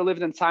think we've ever lived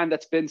in a time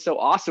that's been so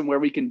awesome where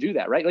we can do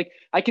that, right? Like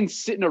I can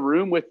sit in a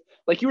room with,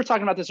 like you were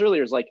talking about this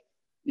earlier, is like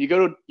you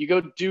go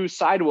do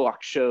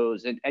sidewalk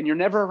shows and you're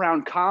never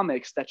around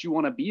comics that you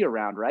want to be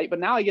around, right? But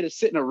now I get to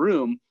sit in a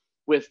room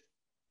with,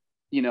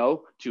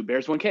 Two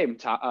Bears, One Cave,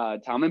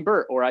 Tom and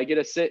Bert, or I get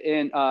to sit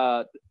in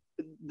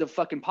the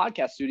fucking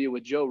podcast studio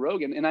with Joe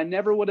Rogan, and I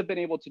never would have been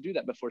able to do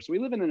that before. So we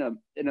live in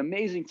an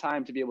amazing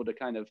time to be able to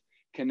kind of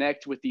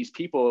connect with these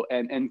people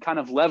and kind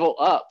of level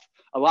up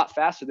a lot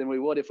faster than we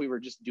would if we were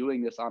just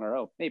doing this on our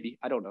own. Maybe,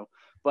 I don't know,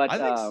 but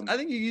I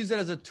think you use it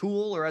as a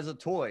tool or as a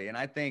toy, and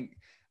I think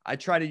I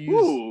try to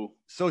use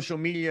social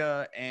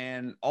media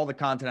and all the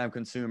content I'm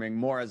consuming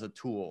more as a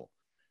tool,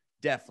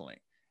 definitely.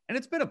 And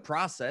it's been a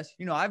process.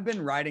 I've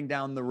been riding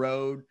down the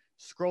road,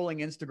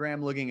 scrolling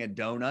Instagram, looking at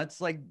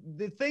donuts, like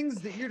the things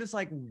that you're just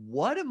like,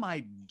 what am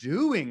I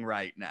doing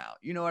right now?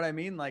 You know what I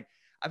mean? Like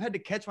I've had to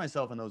catch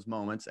myself in those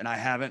moments, and I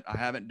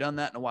haven't done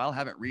that in a while,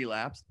 haven't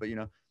relapsed, but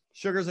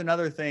sugar's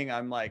another thing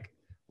I'm like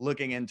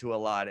looking into a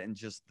lot, and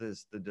just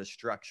the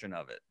destruction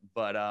of it.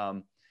 But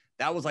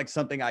that was like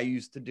something I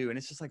used to do. And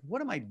it's just like,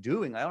 what am I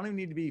doing? I don't even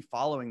need to be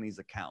following these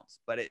accounts,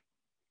 but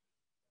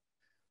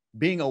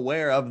being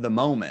aware of the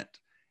moment.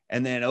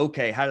 And then,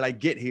 okay, how did I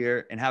get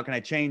here and how can I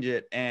change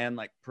it and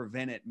like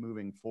prevent it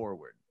moving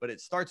forward? But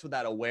it starts with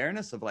that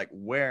awareness of like,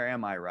 where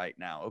am I right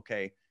now?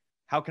 Okay,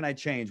 how can I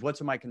change?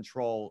 What's in my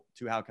control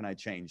to how can I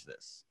change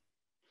this?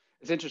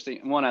 It's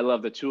interesting. One, I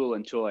love the tool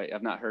and toy.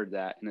 I've not heard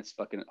that, and it's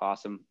fucking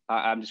awesome.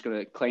 I'm just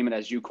gonna claim it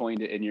as you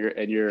coined it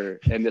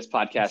in this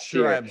podcast.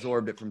 Sure, I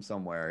absorbed it from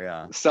somewhere.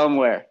 Yeah,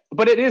 somewhere.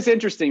 But it is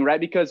interesting, right?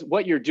 Because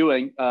what you're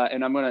doing,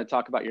 and I'm gonna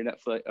talk about your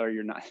Netflix, or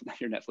not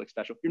your Netflix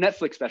special. Your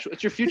Netflix special.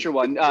 It's your future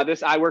one.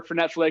 I work for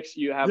Netflix.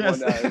 You have one.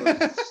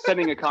 We're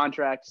sending a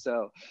contract.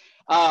 So,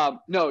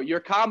 no, your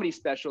comedy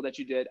special that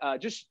you did.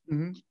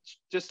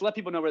 Just let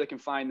people know where they can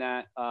find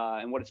that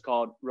and what it's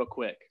called, real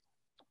quick.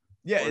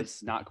 Yeah,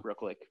 it's not real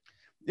quick.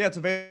 Yeah, it's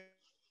available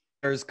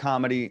at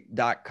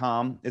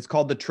ByarsComedy.com. It's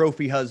called The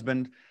Trophy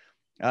Husband.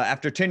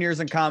 After 10 years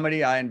in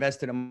comedy, I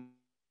invested in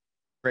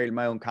created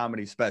my own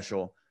comedy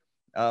special.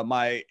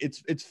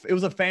 It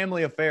was a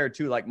family affair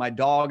too. Like my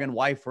dog and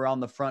wife were on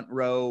the front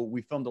row.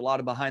 We filmed a lot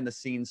of behind the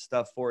scenes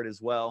stuff for it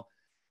as well.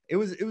 It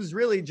was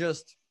really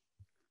just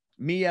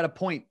me at a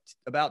point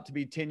about to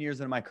be 10 years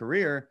into my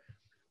career.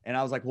 And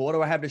I was like, well, what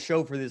do I have to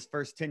show for this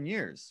first 10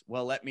 years?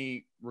 Well, let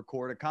me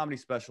record a comedy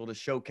special to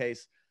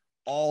showcase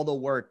all the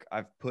work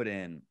I've put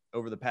in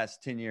over the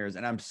past 10 years.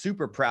 And I'm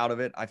super proud of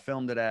it. I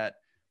filmed it at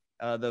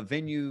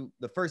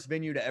The first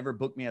venue to ever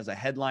book me as a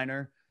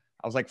headliner.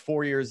 I was like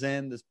 4 years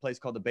in. This place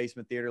called the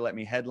Basement Theater let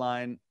me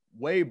headline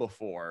way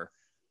before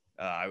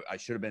I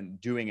should have been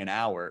doing an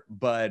hour.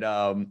 But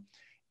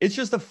it's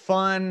just a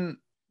fun,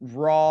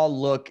 raw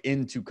look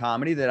into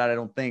comedy that I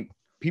don't think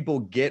people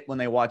get when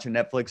they watch a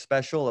Netflix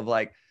special of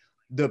like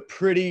the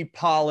pretty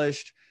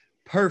polished,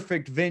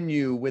 perfect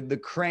venue with the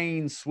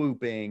crane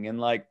swooping and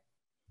like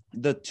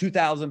the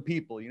 2,000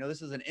 people. You know,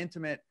 this is an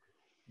intimate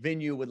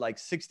venue with like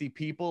 60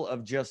 people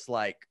of just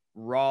like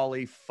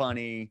rawly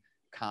funny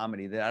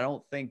comedy that I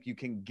don't think you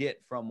can get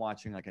from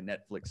watching like a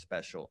Netflix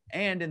special.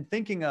 And in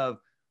thinking of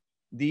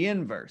the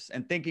inverse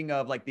and thinking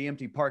of like the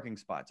empty parking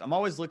spots, I'm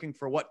always looking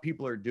for what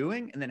people are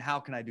doing and then how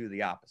can I do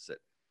the opposite.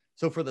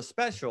 So for the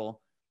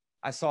special,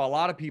 I saw a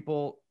lot of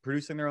people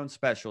producing their own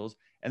specials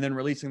and then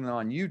releasing them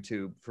on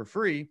YouTube for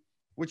free,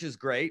 which is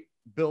great,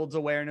 builds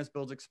awareness,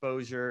 builds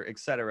exposure,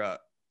 etc.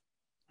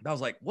 I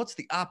was like, what's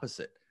the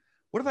opposite?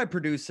 What if I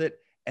produce it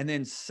and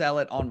then sell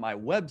it on my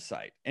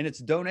website? And it's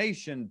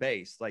donation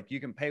based. Like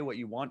you can pay what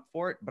you want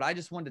for it. But I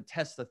just wanted to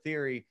test the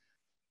theory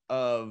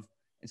of,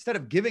 instead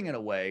of giving it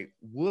away,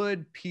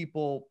 would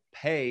people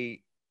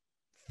pay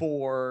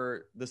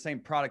for the same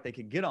product they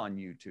could get on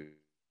YouTube,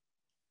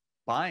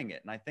 buying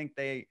it? And I think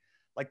they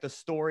like the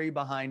story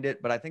behind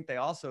it, but I think they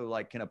also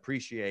like can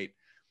appreciate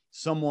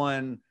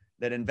someone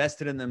that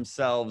invested in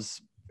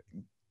themselves,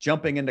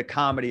 jumping into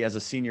comedy as a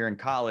senior in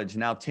college,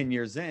 now 10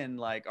 years in,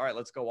 like, all right,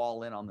 let's go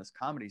all in on this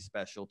comedy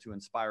special to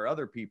inspire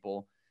other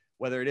people,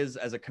 whether it is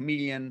as a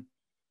comedian,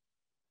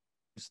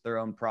 their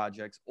own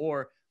projects,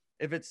 or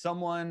if it's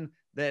someone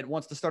that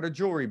wants to start a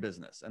jewelry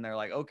business and they're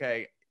like,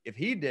 okay, if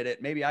he did it,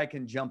 maybe I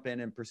can jump in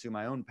and pursue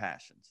my own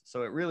passions.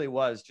 So it really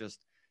was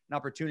just an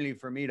opportunity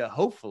for me to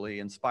hopefully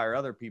inspire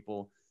other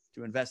people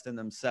to invest in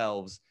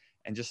themselves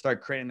and just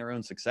start creating their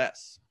own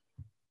success.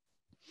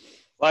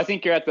 Well, I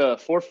think you're at the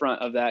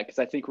forefront of that because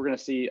I think we're going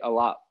to see a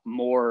lot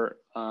more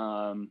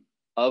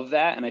of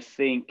that. And I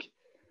think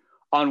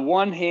on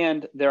one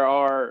hand, there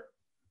are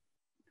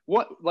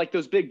like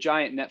those big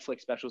giant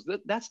Netflix specials,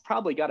 that's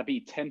probably got to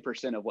be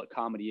 10% of what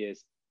comedy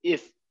is,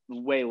 if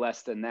way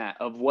less than that,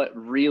 of what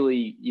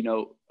really, you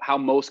know, how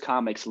most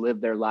comics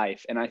live their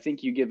life. And I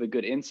think you give a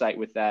good insight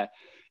with that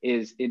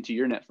is into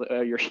your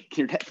Netflix, your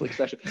Netflix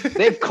special.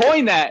 They've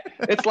coined that.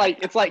 It's like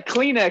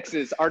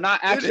Kleenexes are not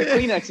actually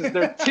Kleenexes.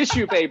 They're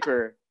tissue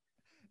paper.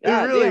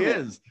 God, it really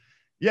is.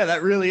 Yeah,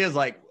 that really is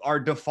like our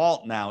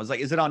default now. Is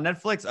like, is it on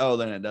Netflix? Oh,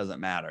 then it doesn't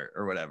matter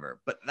or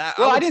whatever. But that,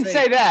 well, I didn't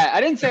say that.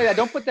 I didn't say that.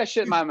 Don't put that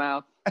shit in my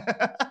mouth.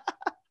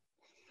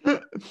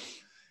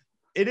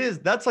 It is.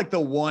 That's like the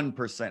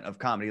 1% of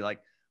comedy. Like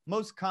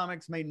most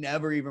comics may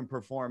never even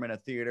perform in a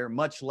theater,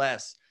 much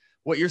less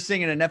what you're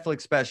seeing in a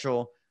Netflix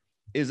special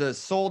is a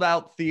sold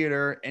out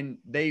theater and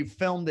they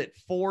filmed it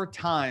 4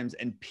 times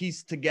and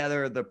pieced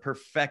together the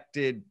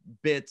perfected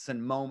bits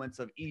and moments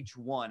of each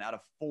one out of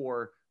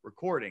 4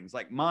 recordings.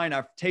 Like mine,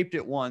 I've taped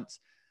it once.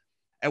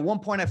 At one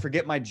point, I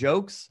forget my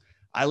jokes.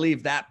 I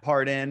leave that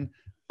part in.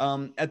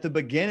 At the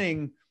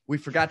beginning, we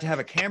forgot to have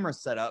a camera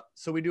set up.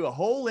 So we do a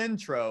whole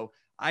intro.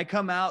 I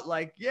come out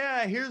like,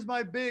 yeah, here's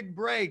my big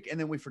break. And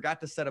then we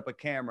forgot to set up a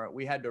camera.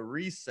 We had to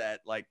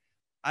reset. Like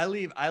I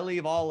leave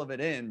all of it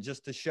in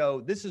just to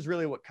show this is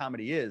really what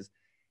comedy is.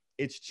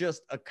 It's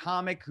just a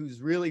comic who's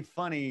really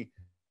funny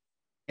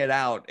it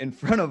out in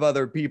front of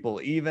other people,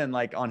 even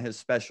like on his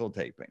special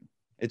taping.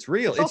 It's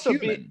real. It's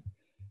human.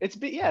 It's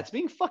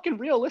being fucking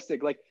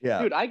realistic. Like,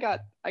 yeah. Dude,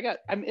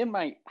 I'm in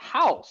my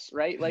house,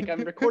 right? Like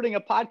I'm recording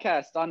a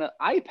podcast on an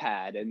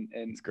iPad and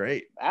it's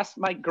great. Ask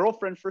my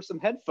girlfriend for some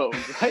headphones,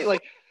 right?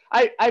 Like,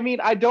 I mean,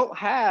 I don't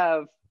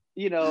have,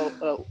 you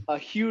know, a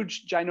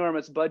huge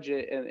ginormous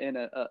budget and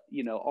a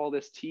you know, all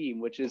this team,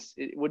 which is,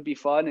 it would be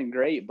fun and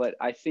great. But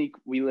I think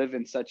we live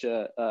in such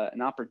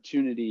an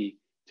opportunity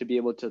to be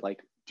able to like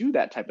do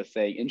that type of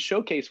thing and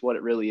showcase what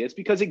it really is,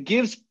 because it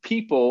gives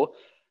people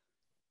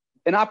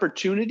an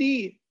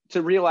opportunity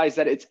to realize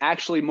that it's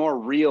actually more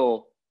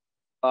real.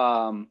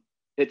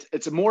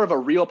 It's more of a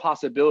real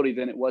possibility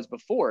than it was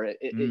before.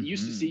 It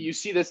used to see, you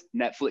see this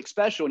Netflix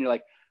special and you're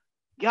like,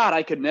 God,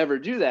 I could never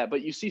do that.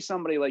 But you see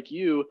somebody like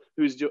you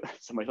who's doing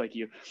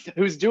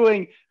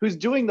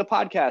the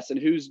podcast and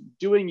who's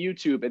doing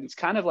YouTube, and it's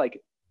kind of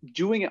like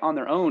doing it on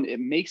their own. It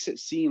makes it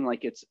seem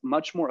like it's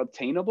much more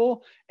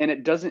obtainable, and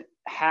it doesn't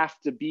have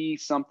to be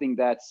something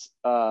that's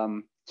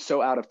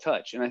so out of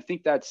touch. And I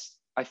think that's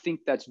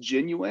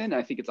genuine.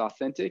 I think it's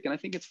authentic, and I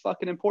think it's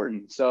fucking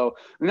important. So,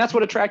 and that's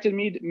what attracted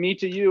me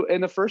to you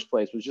in the first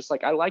place, was just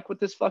like, I like what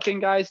this fucking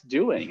guy's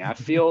doing. I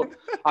feel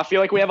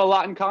like we have a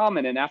lot in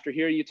common. And after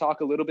hearing you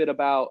talk a little bit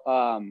about,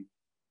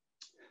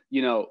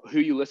 you know, who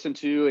you listen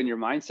to and your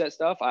mindset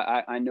stuff,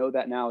 I know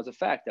that now as a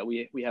fact that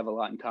we have a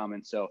lot in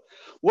common. So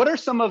what are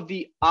some of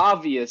the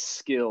obvious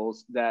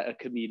skills that a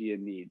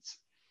comedian needs?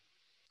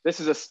 This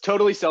is a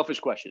totally selfish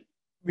question.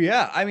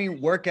 Yeah, I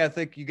mean, work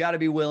ethic. You got to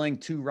be willing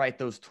to write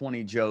those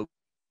 20 jokes,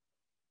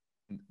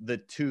 the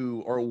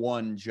 2 or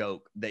 1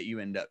 joke that you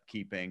end up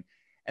keeping.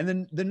 And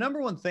then the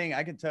number one thing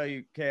I can tell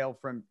you, Kale,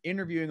 from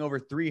interviewing over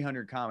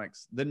 300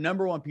 comics, the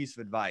number one piece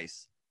of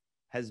advice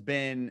has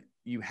been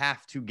you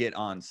have to get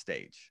on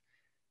stage.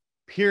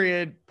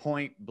 Period,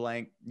 point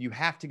blank. You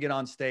have to get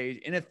on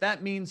stage. And if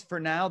that means for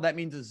now, that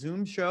means a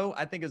Zoom show,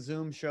 I think a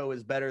Zoom show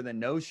is better than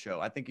no show.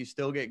 I think you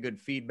still get good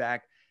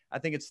feedback. I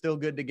think it's still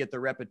good to get the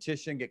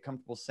repetition, get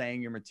comfortable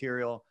saying your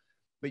material,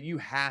 but you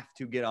have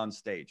to get on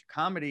stage.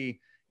 Comedy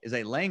is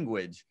a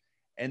language,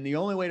 and the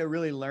only way to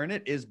really learn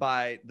it is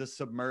by the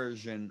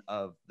submersion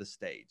of the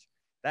stage.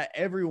 That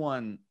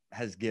everyone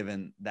has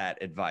given that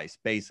advice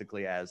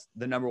basically as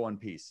the number one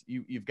piece.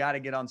 You've got to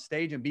get on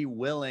stage and be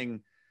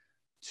willing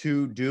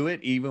to do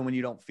it even when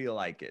you don't feel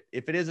like it.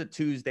 If it is a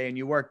Tuesday and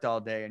you worked all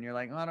day and you're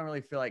like, oh, I don't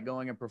really feel like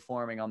going and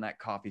performing on that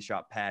coffee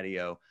shop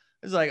patio.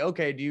 It's like,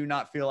 okay, do you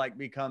not feel like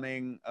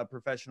becoming a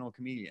professional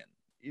comedian?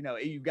 You know,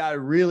 you got to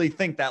really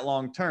think that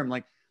long term.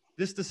 Like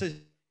this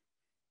decision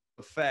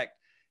affect,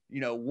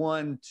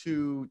 1,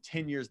 2,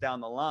 10 years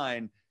down the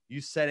line,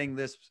 you setting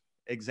this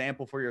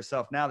example for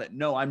yourself now that,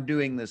 no, I'm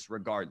doing this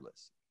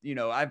regardless.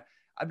 I've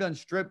done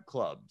strip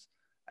clubs.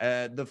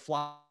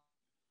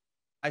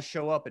 I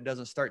show up, it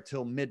doesn't start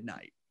till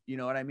midnight. You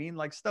know what I mean?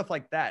 Like stuff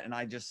like that. And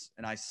I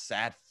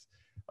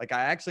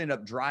actually ended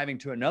up driving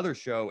to another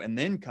show and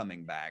then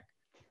coming back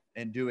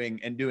and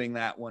doing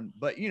that one.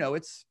 But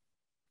it's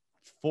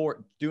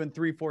doing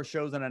 3-4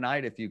 shows in a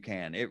night if you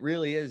can. It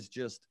really is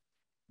just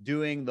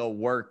doing the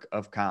work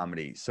of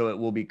comedy, so it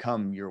will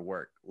become your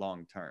work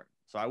long term.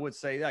 So I would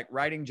say like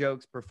writing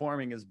jokes,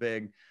 performing is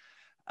big.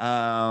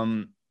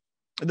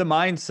 The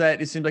mindset,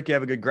 it seems like you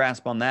have a good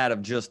grasp on that,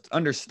 of just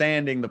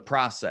understanding the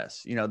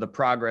process, the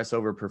progress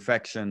over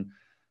perfection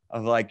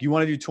of like, you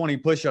want to do 20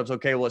 push-ups.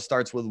 Okay, well, it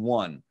starts with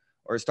 1,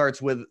 or it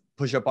starts with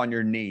push up on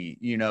your knee.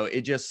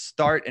 It just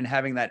start and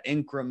having that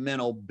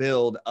incremental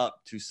build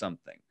up to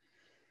something.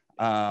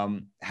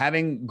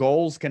 Having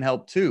goals can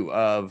help too.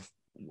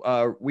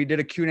 We did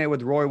a Q&A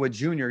with Roy Wood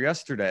Jr.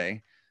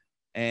 yesterday,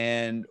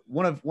 and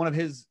one of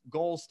his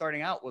goals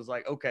starting out was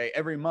like, okay,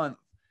 every month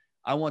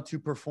I want to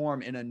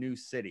perform in a new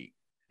city.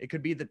 It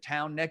could be the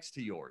town next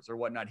to yours or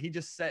whatnot. He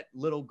just set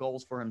little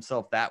goals for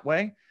himself that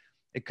way.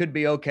 It could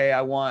be, okay,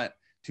 I want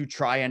to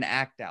try and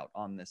act out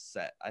on this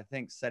set. I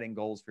think setting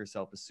goals for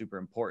yourself is super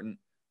important.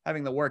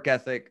 Having the work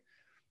ethic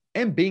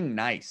and being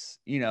nice,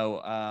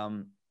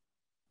 being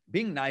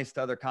nice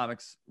to other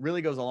comics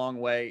really goes a long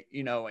way.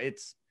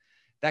 It's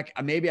that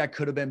maybe I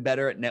could have been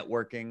better at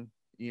networking,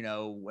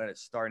 when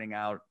it's starting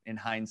out in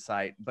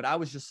hindsight, but I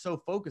was just so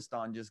focused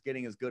on just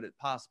getting as good as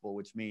possible,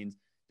 which means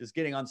just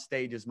getting on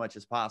stage as much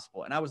as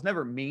possible. And I was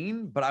never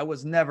mean, but I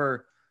was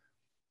never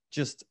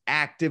just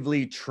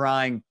actively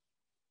trying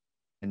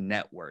to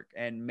network.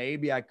 And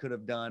maybe I could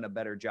have done a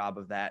better job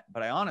of that,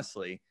 but I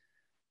honestly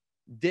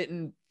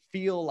didn't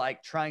feel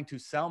like trying to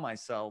sell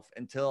myself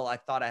until I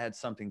thought I had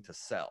something to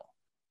sell.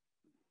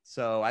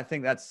 So I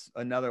think that's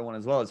another one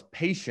as well, is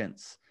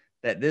patience,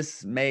 that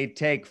this may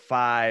take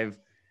 5-10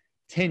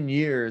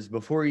 years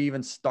before you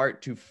even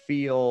start to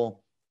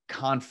feel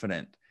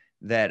confident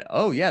that,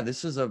 oh yeah,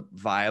 this is a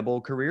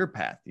viable career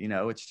path.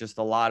 It's just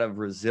a lot of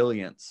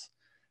resilience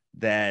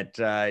that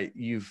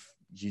you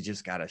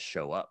just got to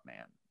show up,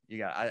 man.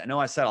 I know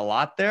I said a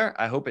lot there.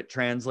 I hope it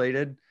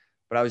translated,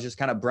 but I was just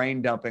kind of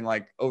brain dumping,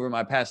 like over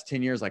my past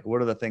 10 years, like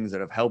what are the things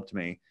that have helped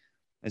me?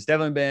 It's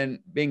definitely been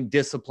being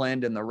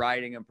disciplined in the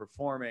writing and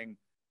performing,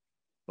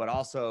 but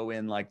also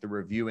in like the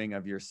reviewing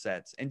of your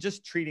sets and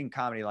just treating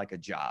comedy like a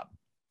job.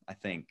 I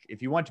think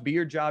if you want to be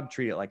your job,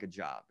 treat it like a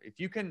job. If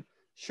you can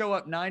show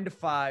up 9 to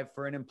 5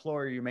 for an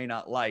employer you may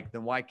not like,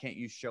 then why can't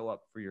you show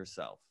up for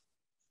yourself?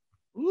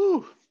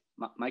 Ooh,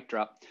 mic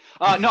drop.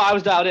 No, I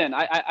was dialed in.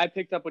 I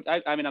picked up what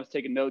I was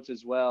taking notes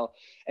as well.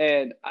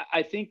 And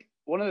I think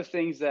one of the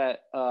things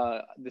that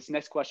this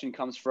next question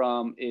comes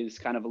from is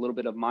kind of a little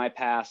bit of my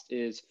past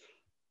is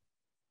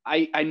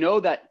I know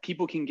that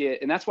people can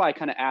get, and that's why I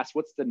kind of asked,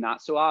 what's the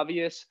not so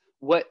obvious?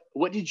 What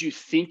did you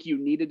think you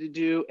needed to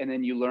do? And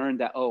then you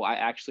learned that, oh, I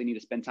actually need to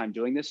spend time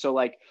doing this. So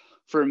like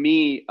for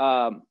me,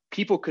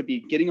 people could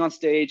be getting on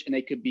stage and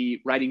they could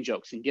be writing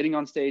jokes and getting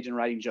on stage and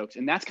writing jokes.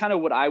 And that's kind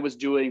of what I was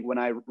doing when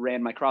I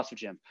ran my CrossFit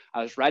gym.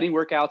 I was writing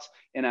workouts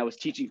and I was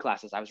teaching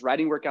classes. I was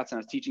writing workouts and I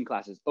was teaching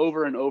classes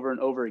over and over and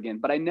over again.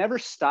 But I never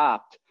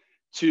stopped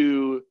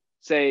to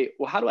say,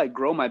 well, how do I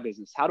grow my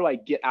business? How do I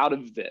get out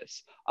of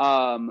this?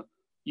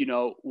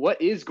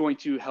 What is going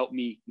to help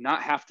me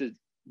not have to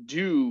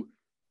do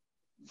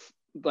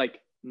like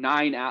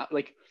 9 hours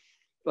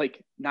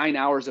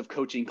of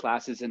coaching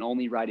classes and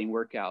only writing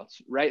workouts,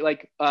 right?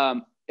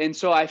 And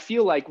so I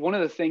feel like one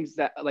of the things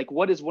that, like,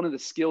 what is one of the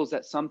skills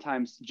that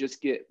sometimes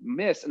just get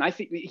missed? And I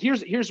think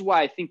here's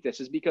why I think this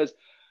is, because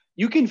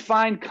you can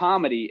find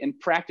comedy and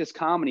practice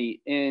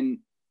comedy in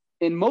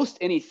most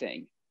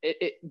anything.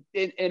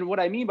 And what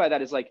I mean by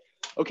that is like,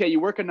 okay,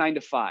 you work a 9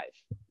 to 5,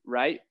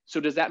 right?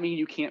 So does that mean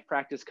you can't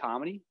practice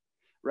comedy?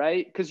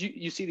 right? Because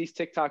you see these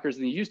TikTokers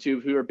and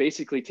YouTube who are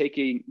basically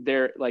taking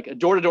their, like, a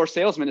door-to-door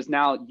salesman is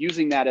now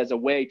using that as a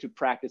way to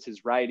practice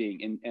his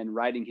writing and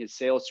writing his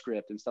sales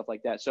script and stuff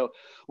like that. So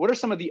what are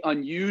some of the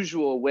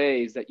unusual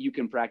ways that you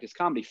can practice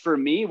comedy? For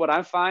me, what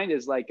I find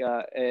is like,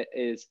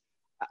 is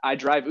I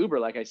drive Uber,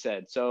 like I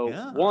said.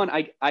 So one,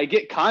 I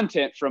get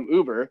content from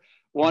Uber,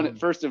 one,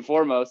 first and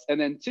foremost. And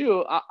then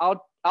two,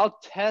 I'll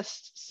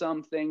test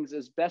some things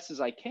as best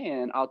as I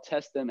can. I'll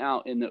test them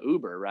out in the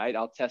Uber, right?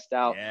 I'll test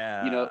out,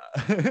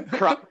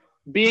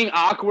 being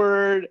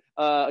awkward,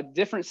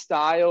 different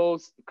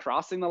styles,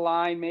 crossing the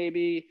line,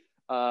 maybe,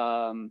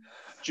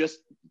 just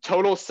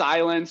total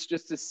silence,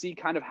 just to see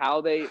kind of how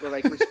they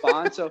like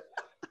respond. So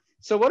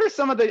what are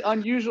some of the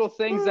unusual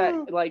things that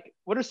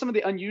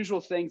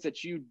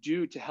you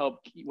do to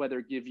help,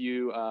 whether give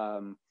you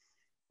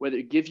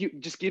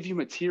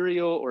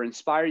material or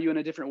inspire you in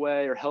a different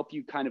way, or help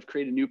you kind of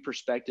create a new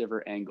perspective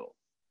or angle?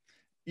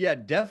 Yeah,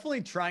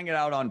 definitely trying it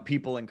out on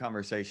people in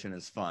conversation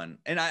is fun.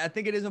 And I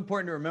think it is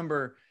important to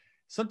remember,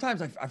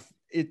 sometimes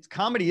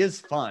comedy is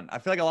fun. I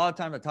feel like a lot of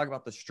times I talk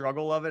about the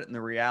struggle of it and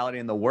the reality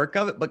and the work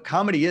of it, but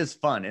comedy is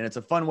fun. And it's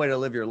a fun way to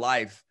live your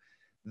life,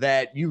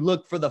 that you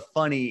look for the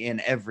funny in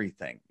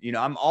everything.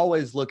 I'm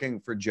always looking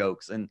for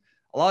jokes. And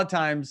a lot of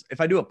times, if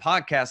I do a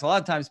podcast, a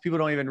lot of times people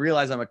don't even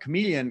realize I'm a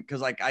comedian,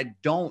 because like I'm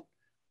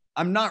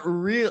not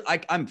real,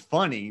 like I'm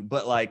funny,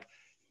 but like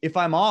if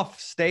I'm off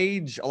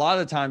stage, a lot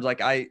of the times, like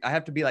I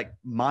have to be like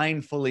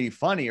mindfully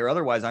funny, or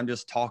otherwise I'm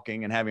just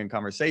talking and having a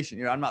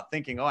conversation. I'm not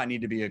thinking, oh, I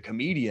need to be a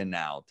comedian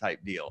now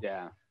type deal.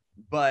 Yeah.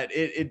 But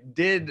it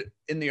did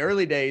in the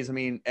early days. I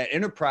mean, at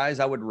Enterprise,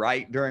 I would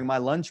write during my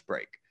lunch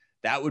break.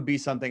 That would be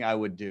something I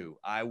would do.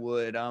 I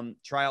would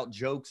try out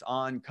jokes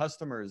on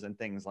customers and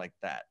things like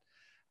that.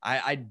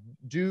 I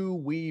do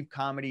weave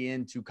comedy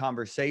into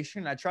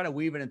conversation. I try to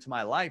weave it into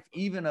my life,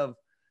 even if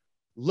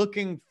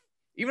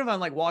I'm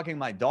like walking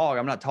my dog,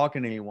 I'm not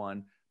talking to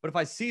anyone, but if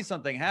I see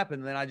something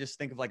happen, then I just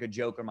think of like a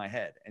joke in my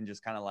head and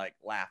just kind of like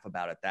laugh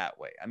about it that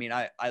way. I mean,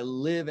 I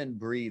live and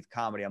breathe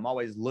comedy. I'm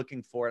always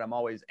looking for it. I'm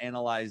always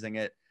analyzing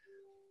it.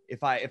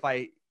 If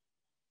I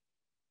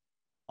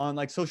on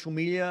like social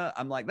media,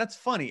 I'm like, that's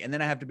funny. And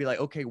then I have to be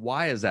like, okay,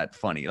 why is that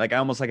funny? Like I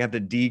almost like have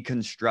to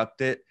deconstruct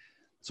it.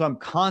 So I'm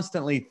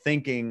constantly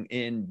thinking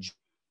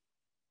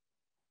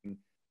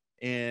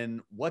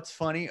in what's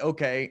funny.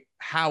 Okay,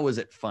 how is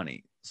it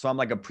funny? So I'm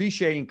like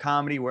appreciating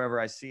comedy wherever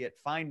I see it,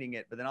 finding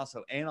it, but then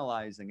also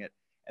analyzing it.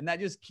 And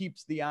that just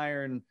keeps the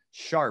iron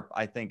sharp,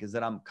 I think, is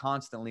that I'm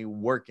constantly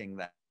working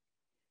that.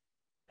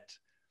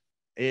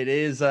 It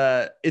is,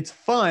 it's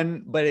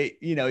fun, but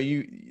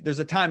there's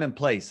a time and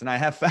place. And I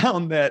have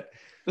found that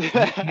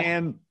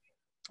my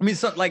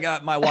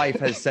wife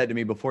has said to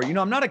me before,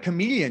 I'm not a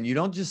comedian. You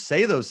don't just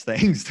say those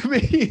things to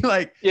me.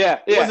 Like,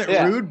 it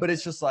wasn't rude, but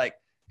it's just like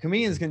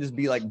comedians can just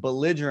be like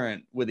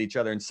belligerent with each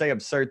other and say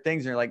absurd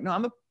things. And you're like, no,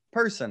 I'm a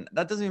person.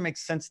 That doesn't even make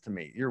sense to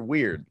me. You're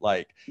weird.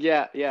 Like,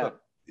 so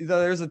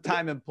there's a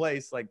time and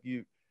place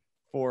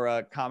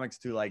for comics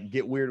to like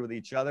get weird with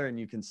each other, and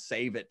you can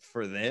save it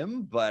for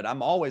them. But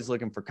I'm always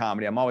looking for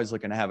comedy. I'm always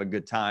looking to have a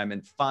good time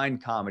and find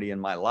comedy in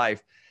my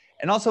life.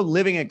 And also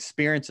living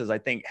experiences, I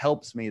think,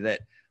 helps me,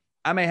 that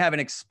I may have an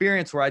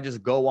experience where I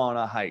just go on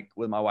a hike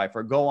with my wife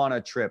or go on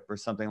a trip or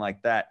something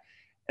like that.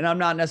 And I'm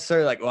not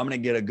necessarily like, oh, I'm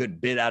going to get a good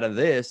bit out of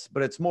this,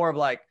 but it's more of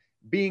like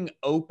being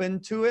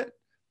open to it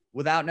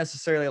without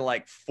necessarily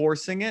like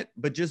forcing it,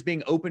 but just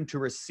being open to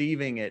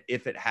receiving it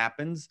if it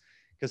happens.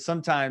 Because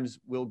sometimes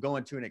we'll go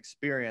into an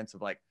experience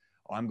of like,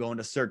 oh, I'm going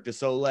to Cirque du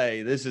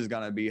Soleil. This is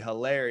going to be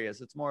hilarious.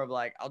 It's more of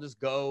like, I'll just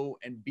go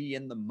and be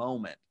in the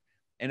moment.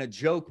 And a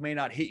joke may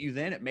not hit you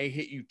then. It may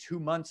hit you 2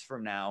 months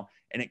from now,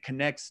 and it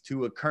connects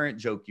to a current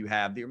joke you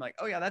have that you're like,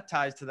 oh yeah, that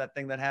ties to that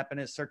thing that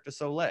happened at Cirque du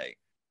Soleil.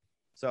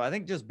 So I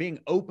think just being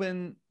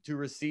open to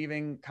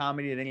receiving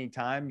comedy at any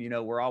time.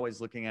 We're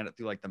always looking at it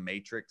through like the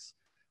Matrix,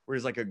 where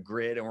there's like a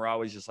grid, and we're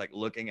always just like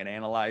looking and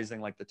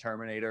analyzing like the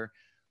Terminator.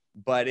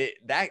 But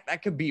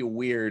that could be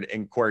weird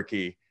and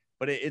quirky,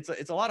 but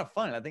it's a lot of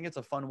fun. I think it's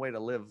a fun way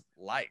to live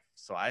life.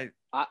 So I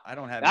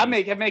don't have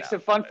it makes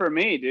it fun for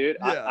me, dude.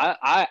 Yeah.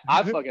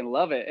 I fucking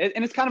love it.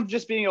 And it's kind of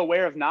just being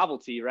aware of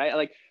novelty, right?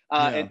 Like,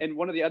 and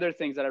one of the other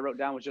things that I wrote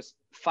down was just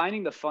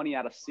finding the funny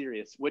out of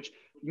serious, which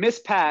Miss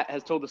Pat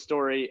has told the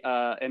story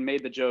and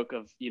made the joke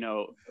of,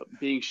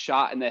 being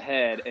shot in the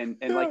head and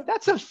like,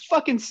 that's a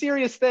fucking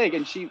serious thing.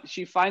 And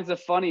she finds the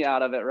funny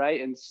out of it.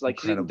 Right. And it's like,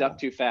 she didn't duck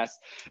too fast.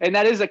 And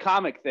that is a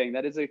comic thing.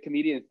 That is a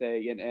comedian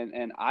thing.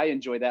 And I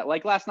enjoy that.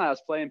 Like last night I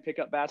was playing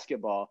pickup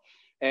basketball,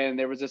 and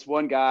there was this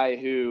one guy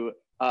who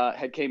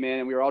had came in,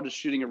 and we were all just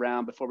shooting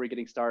around before we were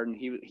getting started.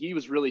 And he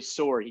was really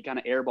sore. He kind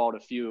of airballed a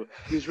few.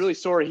 He was really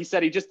sore. He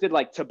said he just did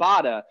like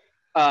Tabata,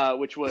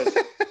 which was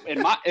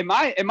in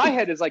my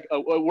head is like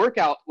a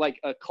workout, like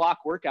a clock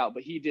workout,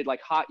 but he did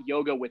like hot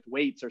yoga with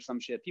weights or some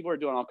shit. People are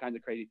doing all kinds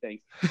of crazy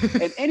things.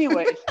 And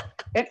anyways,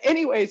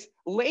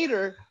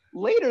 later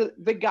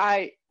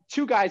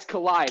two guys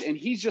collide, and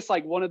he's just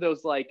like one of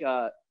those like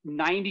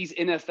 90s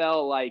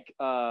NFL like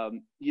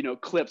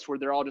clips where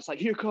they're all just like,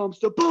 here comes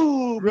the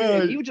boom,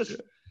 right. And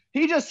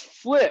he just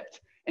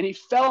flipped and he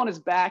fell on his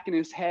back and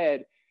his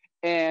head.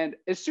 And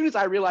as soon as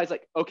I realized,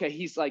 like, okay,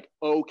 he's like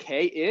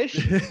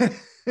okay-ish,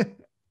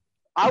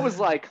 I was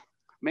like,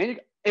 man,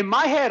 in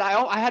my head,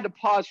 I had to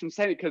pause from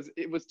saying it because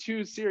it was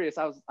too serious.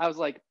 I was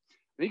like,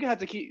 you're gonna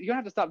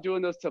have to stop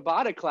doing those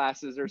Tabata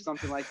classes or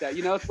something like that.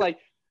 You know, it's like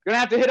you're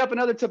gonna have to hit up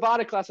another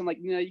Tabata class. I'm like,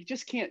 you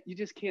just can't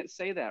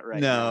say that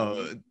right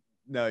now.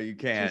 No, you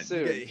can't.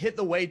 Hit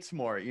the weights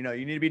more. You know,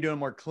 you need to be doing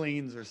more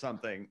cleans or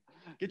something.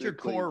 Get your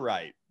core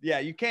right. Yeah,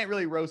 you can't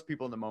really roast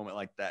people in the moment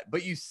like that.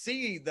 But you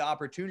see the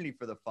opportunity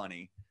for the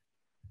funny.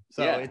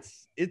 So yeah.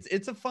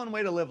 It's a fun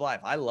way to live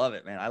life. I love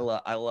it, man.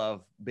 I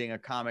love being a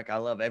comic. I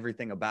love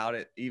everything about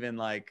it. Even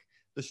like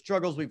the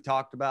struggles we've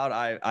talked about,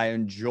 I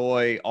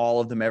enjoy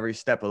all of them every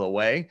step of the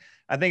way.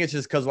 I think it's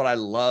just because what I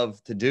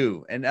love to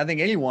do. And I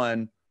think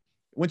anyone,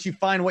 once you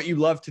find what you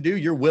love to do,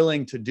 you're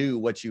willing to do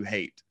what you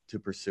hate to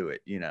pursue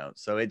it, you know?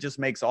 So it just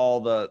makes all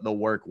the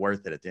work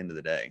worth it at the end of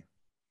the day.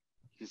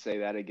 You say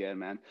that again,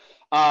 man.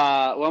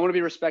 Well, I want to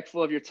be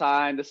respectful of your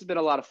time. This has been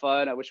a lot of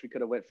fun. I wish we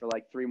could have went for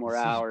like 3 more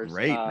hours.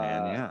 Great,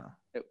 man. Yeah.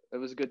 It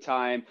was a good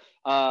time.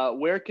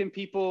 Where can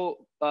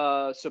people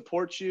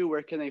support you?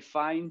 Where can they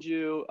find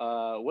you?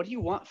 What do you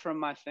want from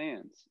my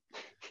fans?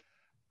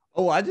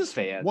 Oh, I just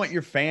want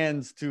your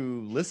fans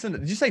to listen.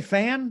 Did you say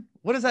fan?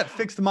 What is that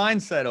fixed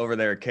mindset over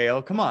there,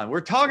 Kale? Come on.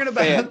 We're talking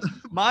about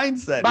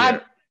mindset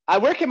here.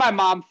 Where can my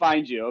mom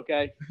find you?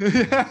 Okay.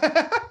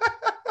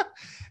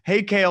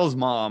 Hey, Kale's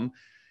mom.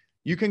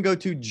 You can go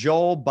to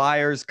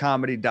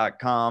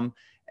joelbyerscomedy.com.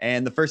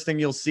 And the first thing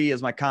you'll see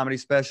is my comedy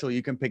special.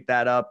 You can pick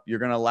that up. You're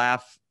going to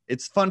laugh.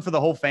 It's fun for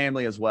the whole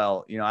family as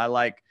well. You know, I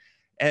like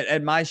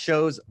at my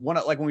shows,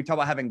 like when we talk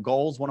about having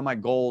goals, one of my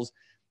goals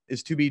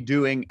is to be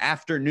doing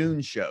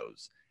afternoon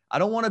shows. I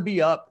don't want to be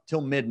up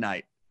till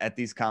midnight at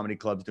these comedy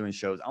clubs doing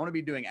shows. I want to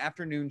be doing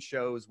afternoon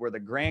shows where the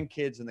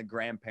grandkids and the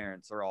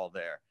grandparents are all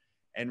there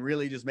and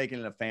really just making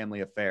it a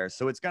family affair.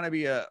 So it's going to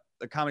be a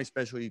comedy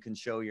special you can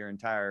show your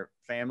entire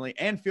family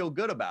and feel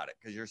good about it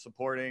because you're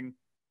supporting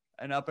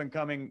an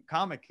up-and-coming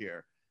comic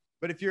here.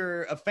 But if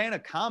you're a fan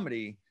of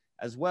comedy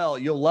as well,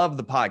 you'll love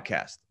the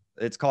podcast.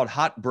 It's called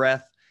Hot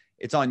Breath.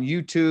 It's on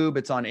YouTube.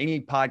 It's on any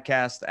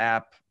podcast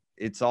app.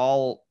 It's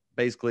all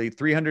basically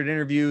 300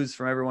 interviews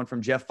from everyone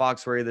from Jeff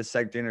Foxworthy, the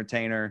Sect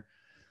Entertainer,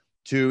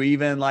 to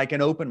even like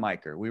an open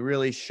micer. We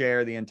really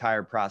share the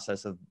entire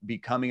process of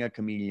becoming a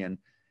comedian.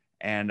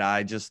 And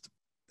I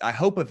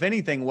hope, if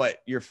anything, what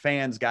your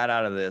fans got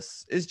out of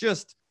this is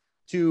just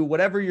to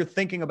whatever you're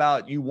thinking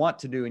about you want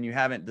to do and you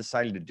haven't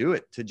decided to do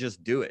it, to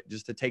just do it,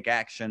 just to take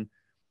action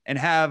and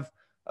have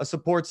a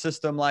support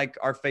system like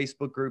our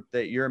Facebook group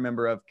that you're a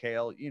member of,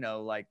 Kale. You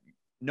know, like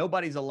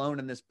nobody's alone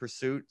in this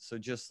pursuit. So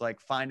just like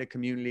find a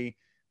community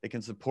that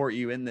can support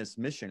you in this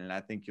mission. And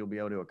I think you'll be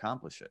able to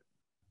accomplish it.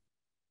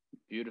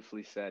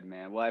 Beautifully said,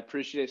 man. Well, I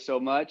appreciate it so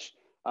much.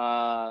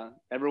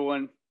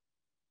 Everyone,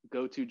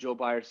 go to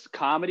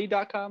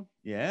joelbyerscomedy.com.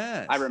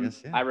 Yes.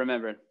 I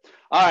remember.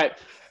 All right.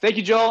 Thank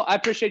you, Joel. I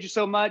appreciate you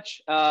so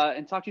much.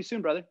 And talk to you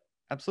soon, brother.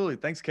 Absolutely.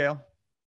 Thanks, Kale.